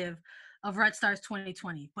representative of Red Stars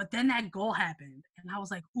 2020. But then that goal happened. And I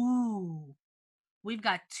was like, ooh, we've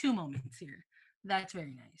got 2 moments here. That's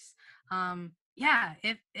very nice. Yeah,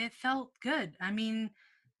 it felt good. I mean,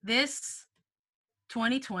 this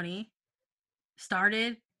 2020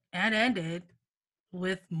 started and ended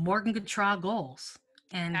with Morgan Gautrat goals,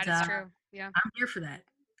 and That is true. Yeah. I'm here for that.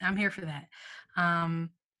 I'm here for that. Um,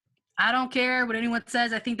 I don't care what anyone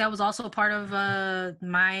says. I think that was also part of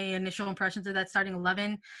my initial impressions of that starting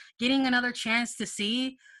 11. Getting another chance to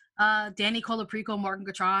see Danny Colaprico, Morgan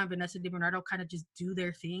Gautrat, and Vanessa DiBernardo kind of just do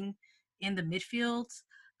their thing in the midfield.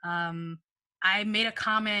 Um, I made a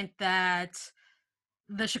comment that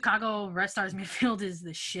the Chicago Red Stars midfield is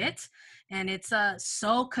the shit, and it's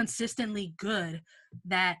so consistently good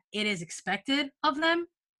that it is expected of them,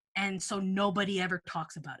 and so nobody ever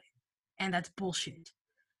talks about it, and that's bullshit.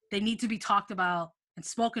 They need to be talked about and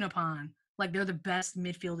spoken upon like they're the best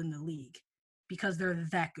midfield in the league because they're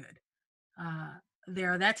that good. Uh,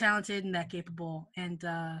 they're that talented and that capable, and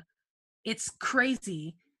it's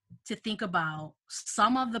crazy to think about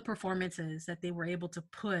some of the performances that they were able to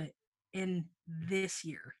put in this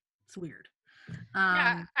year. It's weird.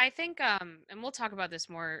 Yeah, I think and we'll talk about this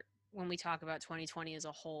more when we talk about 2020 as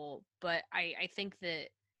a whole, but I think that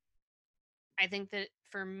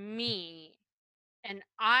for me, and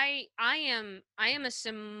I am a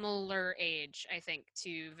similar age, I think,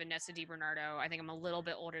 to Vanessa DiBernardo. I think I'm a little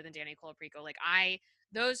bit older than Danny Colaprico. Like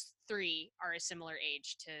those three are a similar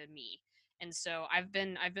age to me. And so I've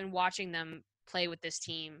been watching them play with this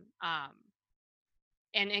team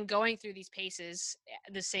and going through these paces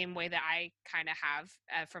the same way that I kind of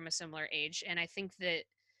have from a similar age. And I think that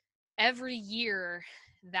every year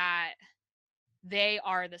that they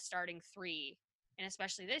are the starting three, and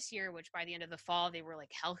especially this year, which by the end of the fall they were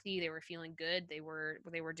like healthy, they were feeling good, they were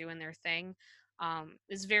doing their thing.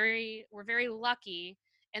 We're very lucky,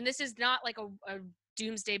 and this is not like a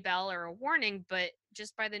doomsday bell or a warning, but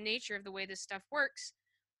just by the nature of the way this stuff works,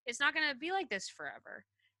 it's not going to be like this forever.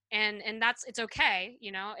 And that's, it's okay,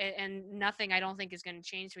 and nothing I don't think is going to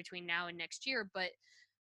change between now and next year, but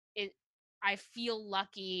it I feel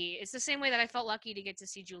lucky. It's the same way that I felt lucky to get to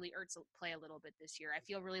see Julie Ertz play a little bit this year. I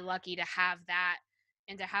feel really lucky to have that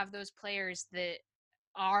and to have those players that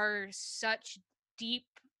are such deep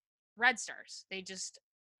Red Stars. They just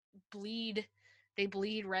bleed. They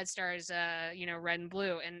bleed Red Stars, red and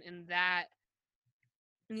blue, and that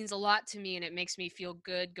means a lot to me, and it makes me feel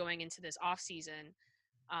good going into this off season,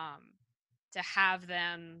 to have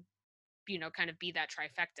them, kind of be that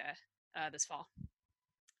trifecta this fall.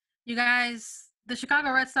 You guys, the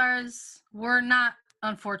Chicago Red Stars were not,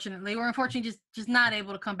 unfortunately, just not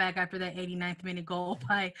able to come back after that 89th minute goal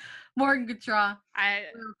by Morgan Gautrat,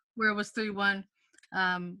 where it was 3-1.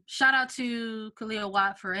 Shout out to Kealia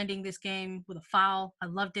Watt for ending this game with a foul. I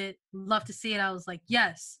loved it. Love to see it. I was like,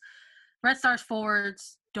 yes, Red Stars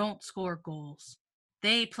forwards don't score goals.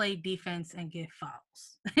 They play defense and get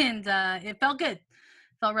fouls. And it felt good.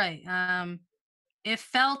 Felt right. It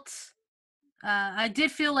felt I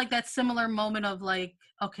did feel like that similar moment of like,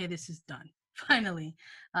 okay, this is done. Finally,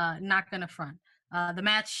 not gonna front. The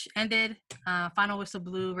match ended. Final whistle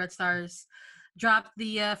blew. Red Stars dropped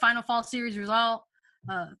the final fall series result,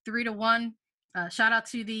 3-1. Shout out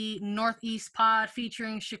to the Northeast Pod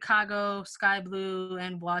featuring Chicago, Sky Blue,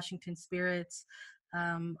 and Washington Spirits,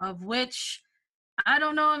 of which I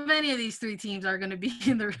don't know if any of these three teams are going to be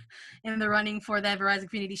in the running for that Verizon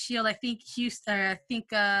Community Shield. I think Houston.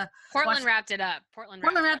 Portland wrapped it up. Portland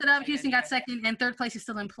wrapped it up. Houston got second, and third place is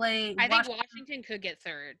still in play. I think Washington could get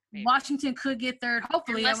third. Maybe. Washington could get third,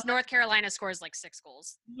 hopefully. Unless North Carolina scores like 6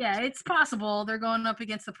 goals. Yeah, it's possible. They're going up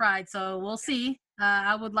against the Pride, so we'll see.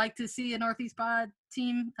 I would like to see a Northeast Pod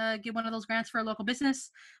team get one of those grants for a local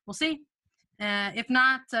business. We'll see. If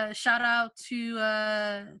not, shout out to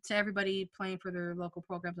everybody playing for their local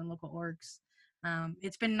programs and local orgs.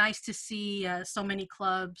 It's been nice to see so many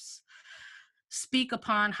clubs speak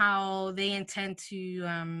upon how they intend to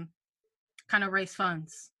kind of raise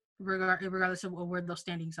funds, regardless of where those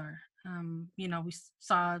standings are. We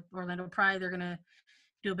saw Orlando Pride; they're gonna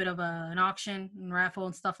do a bit of an auction and raffle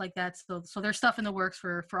and stuff like that. So there's stuff in the works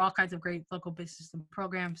for all kinds of great local business and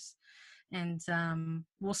programs. And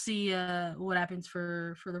we'll see what happens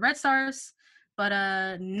for the Red Stars.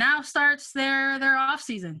 But now starts their off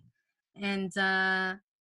season, and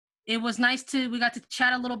it was nice we got to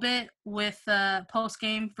chat a little bit with post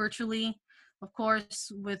game virtually, of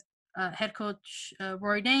course, with head coach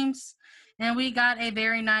Rory Dames, and we got a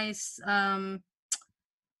very nice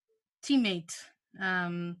teammate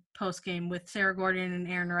post game with Sarah Gordon and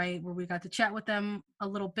Aaron Wright, where we got to chat with them a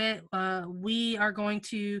little bit. We are going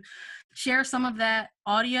to share some of that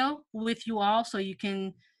audio with you all, so you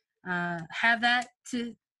can have that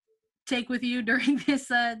to take with you during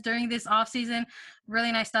this off season.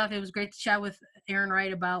 Really nice stuff. It was great to chat with Erin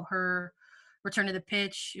Wright about her return to the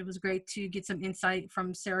pitch. It was great to get some insight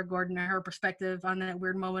from Sarah Gordon and her perspective on that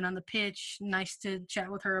weird moment on the pitch. Nice to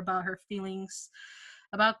chat with her about her feelings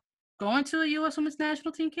about going to a U.S. Women's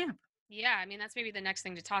National Team camp. Yeah, I mean, that's maybe the next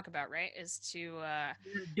thing to talk about, right? Is to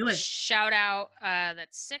do it. Shout out that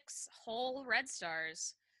 6 whole Red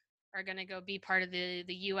Stars are going to go be part of the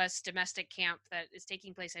U.S. domestic camp that is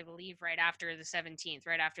taking place, I believe, right after the 17th,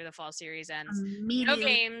 right after the fall series ends. No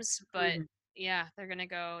games, but yeah, they're going to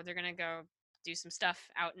go do some stuff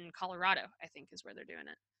out in Colorado, I think is where they're doing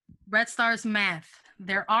it. Red Stars math.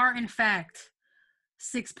 There are, in fact,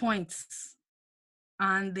 6 points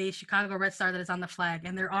on the Chicago Red Star that is on the flag.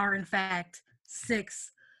 And there are, in fact,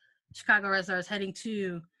 6 Chicago Red Stars heading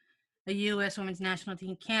to a U.S. Women's National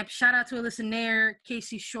Team camp. Shout out to Alyssa Nair,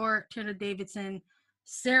 Casey Short, Tierna Davidson,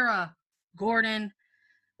 Sarah Gordon,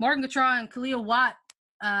 Morgan Gautrat, and Kalia Watt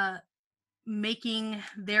making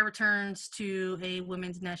their returns to a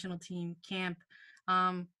Women's National Team camp.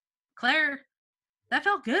 Claire, that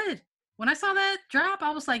felt good. When I saw that drop, I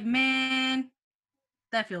was like, man,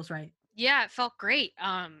 that feels right. Yeah, it felt great.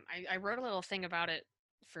 I wrote a little thing about it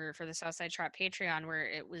for the Southside Trap Patreon where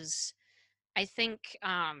it was, I think,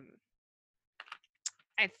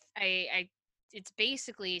 it's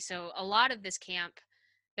basically, so a lot of this camp,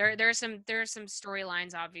 there are some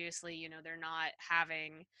storylines. Obviously, you know, they're not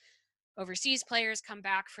having overseas players come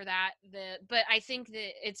back for that. But I think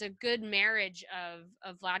that it's a good marriage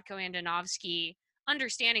of Vlatko Andonovski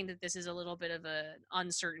understanding that this is a little bit of an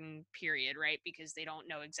uncertain period, right? Because they don't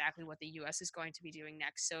know exactly what the U.S. is going to be doing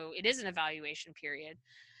next. So it is an evaluation period.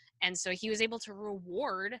 And so he was able to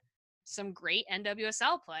reward some great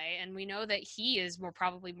NWSL play. And we know that he is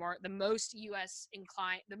probably the most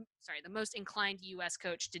inclined U.S.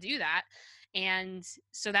 coach to do that. And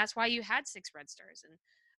so that's why you had 6 Red Stars. And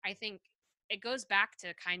I think it goes back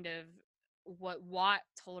to kind of what Watt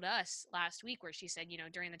told us last week, where she said, you know,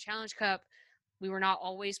 during the Challenge Cup, we were not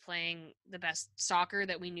always playing the best soccer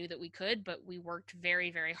that we knew that we could, but we worked very,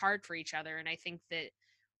 very hard for each other. And I think that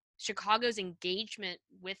Chicago's engagement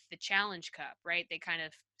with the Challenge Cup, right? They kind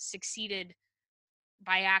of succeeded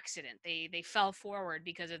by accident. They fell forward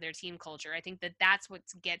because of their team culture. I think that that's what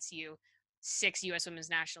gets you 6 U.S. Women's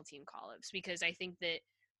National Team call-ups, because I think that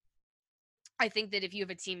if you have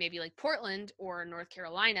a team maybe like Portland or North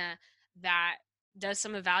Carolina that does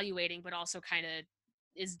some evaluating, but also kind of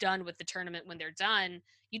is done with the tournament when they're done,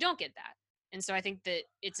 you don't get that. And so I think that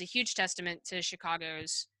it's a huge testament to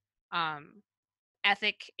Chicago's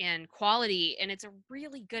ethic and quality, and it's a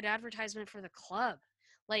really good advertisement for the club.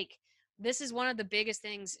 Like, this is one of the biggest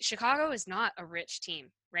things. Chicago is not a rich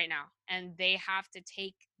team right now, and they have to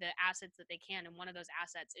take the assets that they can. And one of those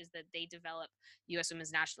assets is that they develop U.S.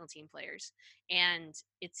 Women's National Team players. And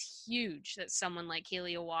it's huge that someone like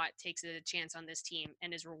Kalia Watt takes a chance on this team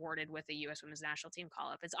and is rewarded with a U.S. Women's National Team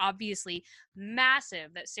call-up. It's obviously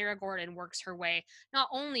massive that Sarah Gordon works her way, not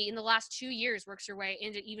only in the last 2 years, works her way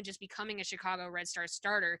into even just becoming a Chicago Red Stars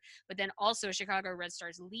starter, but then also a Chicago Red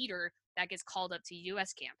Stars leader that gets called up to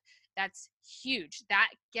U.S. camp. That's huge. That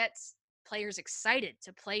gets players excited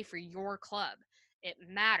to play for your club. It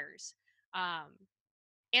matters.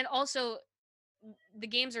 And also, the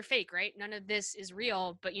games are fake, right? None of this is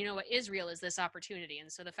real, but you know what is real is this opportunity. And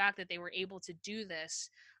so the fact that they were able to do this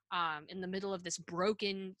in the middle of this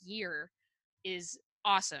broken year is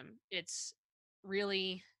awesome. It's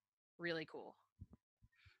really, really cool.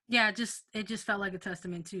 Yeah, it just felt like a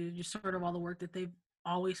testament to just sort of all the work that they've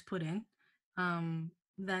always put in.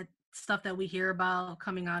 That stuff that we hear about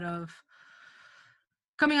coming out of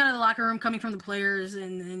the locker room, coming from the players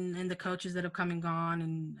and the coaches that have come and gone,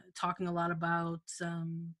 and talking a lot about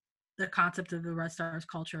the concept of the Red Stars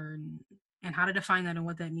culture and how to define that and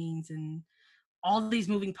what that means, and all these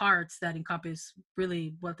moving parts that encompass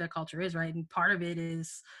really what that culture is, right? And part of it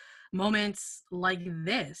is moments like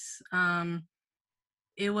this.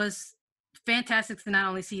 It was fantastic to not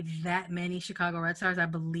only see that many Chicago Red Stars. I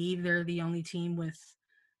believe they're the only team with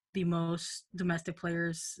the most domestic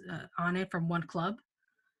players on it from one club.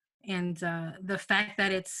 And the fact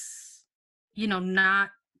that it's, you know, not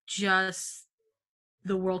just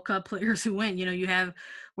the World Cup players who win. You know, you have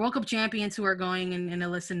World Cup champions who are going, and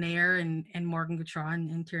Alyssa Nair and Morgan Gautrat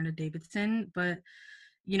and Tierna Davidson, but,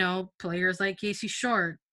 you know, players like Casey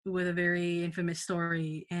Short with a very infamous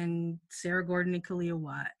story, and Sarah Gordon and Kalia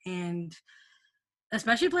Watt, and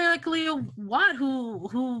especially a player like Kalia Watt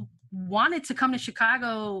who wanted to come to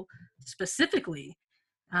Chicago specifically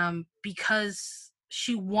because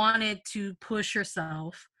she wanted to push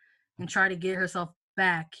herself and try to get herself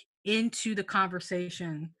back into the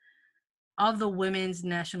conversation of the women's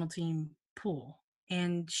national team pool.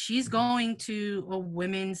 And she's going to a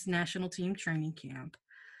women's national team training camp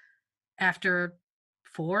after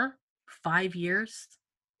 5 years.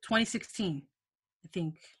 2016, I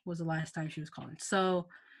think, was the last time she was calling. So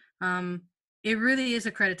it really is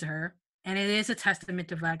a credit to her. And it is a testament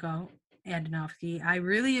to Vlatko Andonovski. I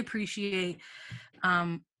really appreciate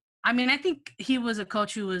I think he was a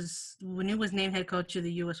coach who was, when he was named head coach of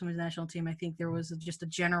the U.S. Women's National Team, I think there was just a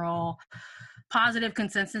general positive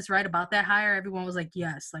consensus, right, about that hire. Everyone was like,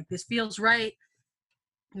 yes, like this feels right,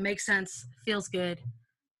 makes sense, feels good.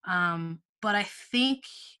 But I think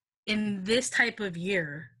in this type of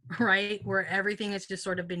year, right, where everything has just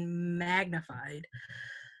sort of been magnified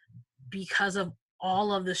because of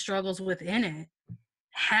all of the struggles within it,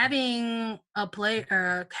 having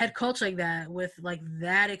a head coach like that with like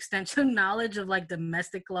that extensive knowledge of like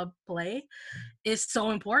domestic club play is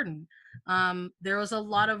so important. There was a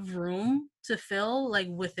lot of room to fill like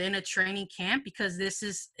within a training camp, because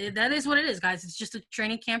that is what it is, guys. It's just a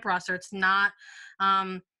training camp roster. It's not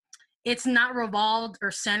revolved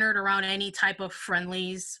or centered around any type of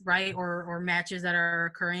friendlies, right, or matches that are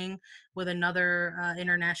occurring with another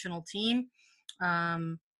international team.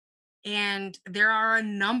 And there are a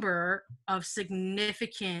number of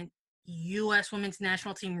significant U.S. Women's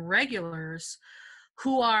National Team regulars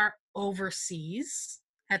who are overseas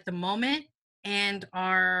at the moment and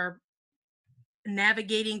are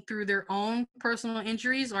navigating through their own personal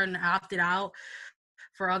injuries or opted out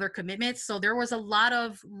for other commitments. So there was a lot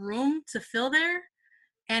of room to fill there.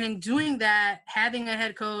 And in doing that, having a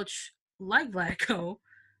head coach like Vlatko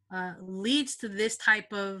leads to this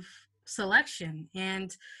type of selection,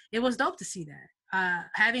 and it was dope to see that.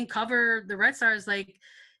 Having covered the Red Stars, like,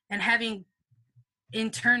 and having in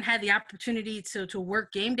turn had the opportunity to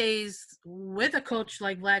work game days with a coach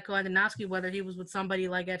like Vlatko Andonovski, whether he was with somebody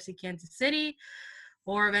like FC Kansas City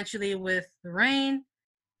or eventually with the Reign.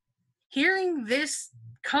 Hearing this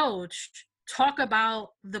coach talk about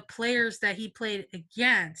the players that he played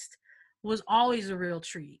against was always a real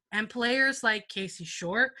treat. And players like Casey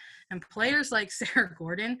Short and players like Sarah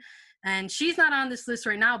Gordon, and she's not on this list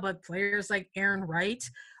right now, but players like Erin Wright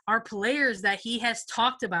are players that he has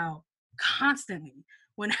talked about constantly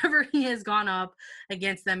whenever he has gone up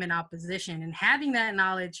against them in opposition. And having that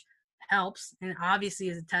knowledge helps, and obviously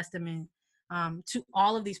is a testament to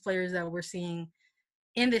all of these players that we're seeing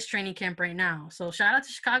in this training camp right now. So shout out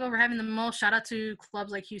to Chicago for having the most. Shout out to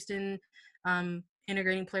clubs like Houston,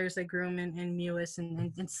 integrating players like Groom and Mewis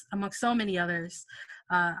and amongst so many others.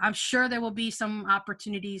 I'm sure there will be some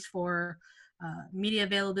opportunities for media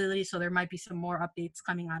availability, so there might be some more updates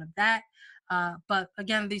coming out of that. But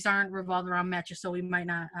again, these aren't revolved around matches, so we might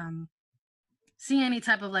not see any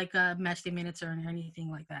type of like match day minutes or anything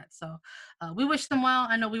like that. So we wish them well.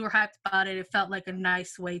 I know we were hyped about it. It felt like a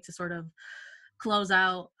nice way to sort of close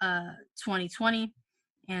out 2020,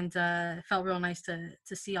 and it felt real nice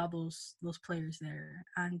to see all those players there.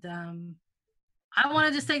 And I want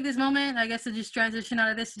to just take this moment, I guess, to just transition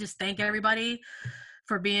out of this, to just thank everybody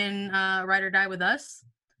for being ride or die with us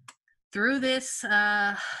through this.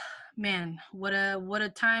 Man, what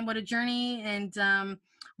a time, what a journey. And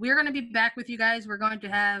we're going to be back with you guys. We're going to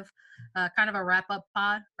have kind of a wrap-up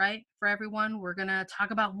pod, right, for everyone. We're going to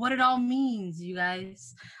talk about what it all means, you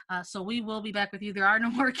guys. So we will be back with you. There are no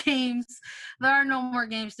more games. There are no more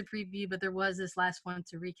games to preview, but there was this last one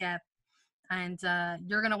to recap. And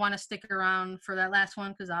you're going to want to stick around for that last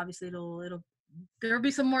one, because obviously there'll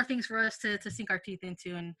be some more things for us to sink our teeth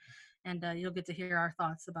into, and you'll get to hear our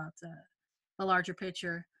thoughts about the larger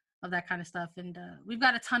picture of that kind of stuff. And we've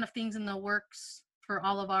got a ton of things in the works for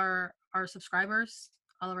all of our subscribers,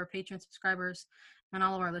 all of our Patreon subscribers, and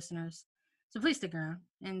all of our listeners. So please stick around.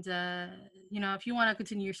 And, if you want to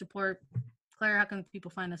continue your support, Claire, how can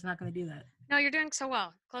people find us? I'm not going to do that. No, you're doing so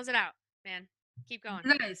well. Close it out, man. Keep going.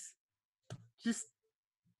 You guys,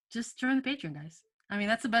 just join the Patreon, guys. I mean,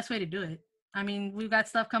 that's the best way to do it. I mean, we've got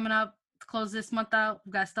stuff coming up to close this month out.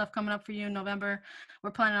 We've got stuff coming up for you in November.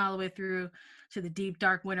 We're planning all the way through to the deep,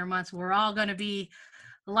 dark winter months. We're all going to be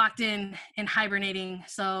locked in and hibernating.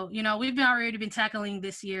 So, we've already been tackling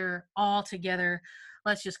this year all together.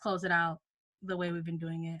 Let's just close it out the way we've been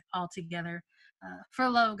doing it, all together. For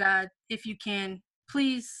the love of God, if you can,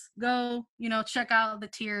 please go, check out the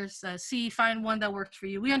tiers, find one that works for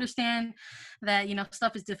you. We understand that,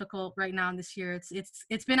 stuff is difficult right now in this year.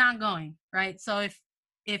 It's been ongoing, right? So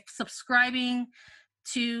if subscribing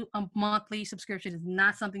to a monthly subscription is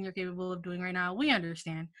not something you're capable of doing right now, we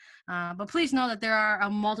understand. But please know that there are a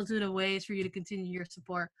multitude of ways for you to continue your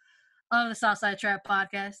support of the Southside Trap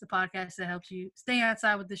podcast, the podcast that helps you stay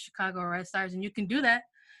outside with the Chicago Red Stars. And you can do that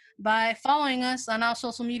by following us on our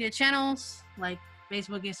social media channels like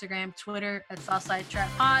Facebook, Instagram, Twitter at Southside Trap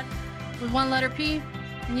Pod with one letter P.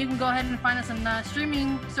 And you can go ahead and find us on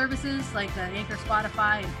streaming services like Anchor,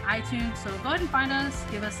 Spotify, and iTunes. So go ahead and find us,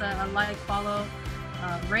 give us a like, follow,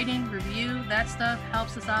 rating, review. That stuff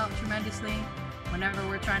helps us out tremendously whenever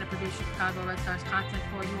we're trying to produce Chicago Red Stars content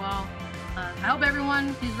for you all. I hope everyone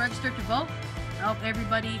is registered to vote. I hope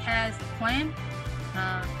everybody has a plan.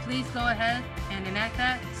 Please go ahead and enact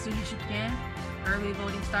that as soon as you can. Early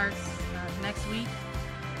voting starts next week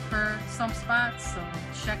for some spots, so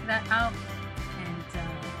check that out.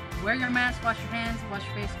 And wear your mask, wash your hands, wash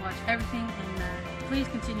your face, wash everything. And please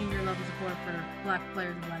continue your love and support for Black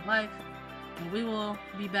players and Black life. And we will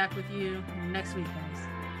be back with you next week, guys.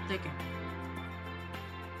 Take care.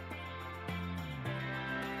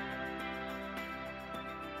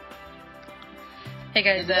 Hey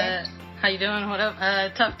guys, how you doing? What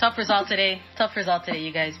up? Tough result today,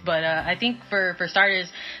 you guys. But I think for starters,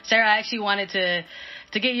 Sarah, I actually wanted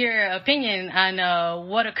to get your opinion on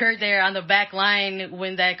what occurred there on the back line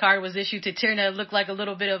when that card was issued to Tierna. It looked like a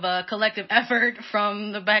little bit of a collective effort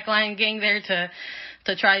from the back line gang there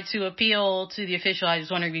to try to appeal to the official. I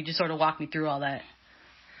just wondered if you just sort of walk me through all that.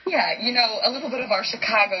 Yeah, a little bit of our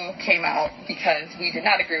Chicago came out because we did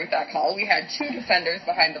not agree with that call. We had two defenders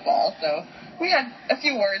behind the ball, so we had a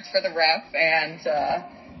few words for the ref, and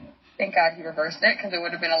thank God he reversed it because it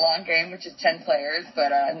would have been a long game with just 10 players. But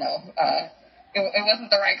no, it wasn't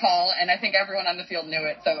the right call, and I think everyone on the field knew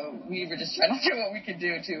it. So we were just trying to do what we could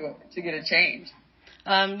do to get a change.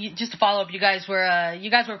 Just to follow up, you guys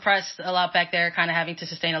were pressed a lot back there, kind of having to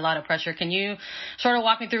sustain a lot of pressure. Can you sort of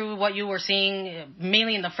walk me through what you were seeing,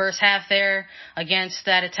 mainly in the first half there against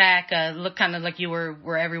that attack? Looked kind of like you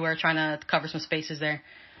were everywhere trying to cover some spaces there.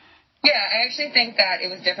 Yeah, I actually think that it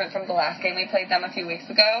was different from the last game we played them a few weeks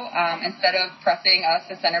ago. Instead of pressing us,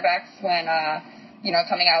 the center backs, when,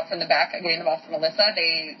 coming out from the back, getting the ball from Alyssa,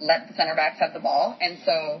 they let the center backs have the ball. And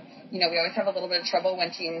so, we always have a little bit of trouble when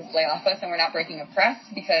teams lay off us and we're not breaking a press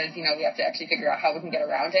because, we have to actually figure out how we can get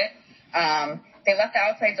around it. They left the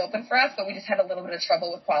outsides open for us, but we just had a little bit of trouble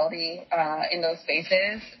with quality in those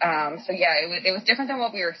spaces. It was different than what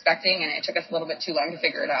we were expecting, and it took us a little bit too long to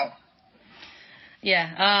figure it out.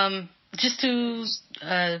 Yeah, just to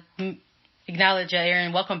acknowledge,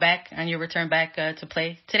 Aaron, welcome back on your return back to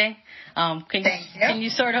play today. Can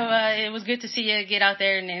you sort of, it was good to see you get out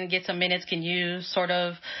there and get some minutes. Can you sort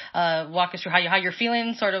of walk us through how you're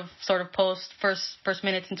feeling sort of post first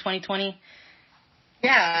minutes in 2020?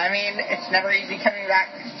 Yeah, I mean, it's never easy coming back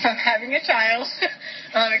from having a child,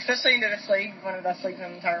 especially into this league, one of the best leagues in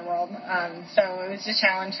the entire world. So it was a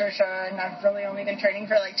challenge for sure, and I've really only been training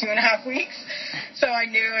for like 2.5 weeks. So I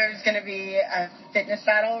knew it was going to be a fitness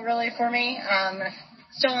battle really for me.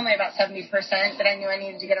 Still only about 70%, but I knew I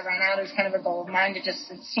needed to get a run out. It was kind of a goal of mine to just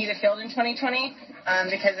see the field in 2020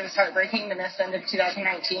 because it was heartbreaking to miss the end of 2019,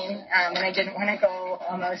 and I didn't want to go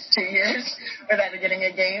almost 2 years without getting a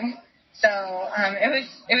game. So it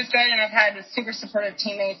was good, and I've had super supportive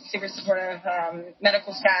teammates, super supportive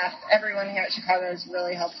medical staff. Everyone here at Chicago has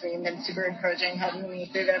really helped me and been super encouraging, helping me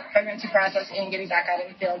through the pregnancy process and getting back out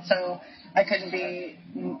in the field. So I couldn't be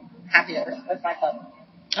happier with my club.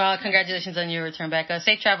 Congratulations on your return back.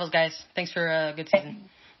 Safe travels, guys. Thanks for a good season.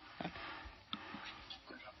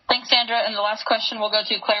 Thanks, Sandra. And the last question will go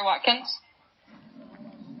to Claire Watkins.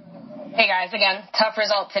 Hey guys, again, tough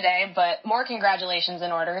result today, but more congratulations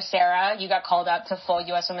in order. Sarah, you got called up to full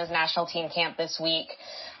U.S. Women's National Team camp this week.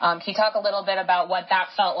 Can you talk a little bit about what that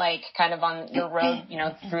felt like kind of on your road,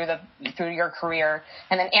 through your career?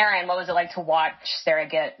 And then Aaron, what was it like to watch Sarah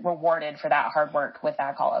get rewarded for that hard work with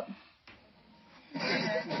that call-up?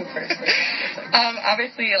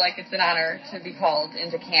 Obviously, it's an honor to be called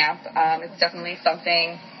into camp. It's definitely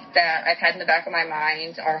something that I've had in the back of my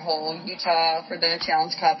mind our whole Utah for the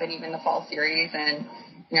Challenge Cup and even the fall series, and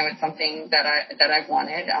it's something that I've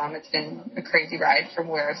wanted. It's been a crazy ride from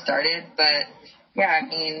where I've started, but yeah, I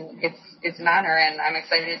mean it's an honor, and I'm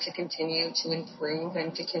excited to continue to improve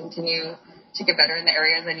and to continue to get better in the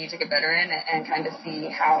areas I need to get better in, and kind of see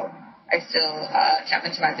how I still tap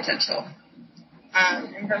into my potential.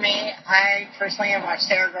 And for me, I personally have watched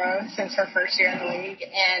Sarah grow since her first year in the league,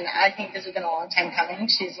 and I think this has been a long time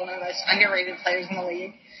coming. She's one of the most underrated players in the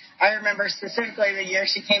league. I remember specifically the year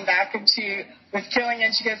she came back and she was killing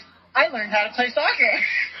it. She goes, I learned how to play soccer.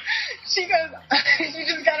 She goes, you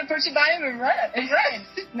just got to push it by him and run. And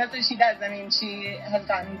that's what she does. I mean, she has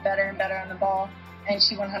gotten better and better on the ball, and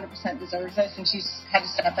she 100% deserves this, and she's had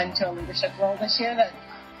to step into a leadership role this year that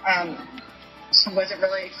she wasn't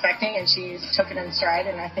really expecting, and she's took it in stride,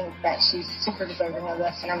 and I think that she's super deserving of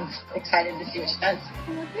this, and I'm excited to see what she does.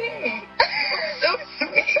 So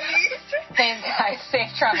sweet. Thanks, guys. Safe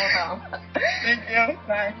travels home. Thank you.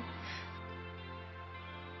 Bye.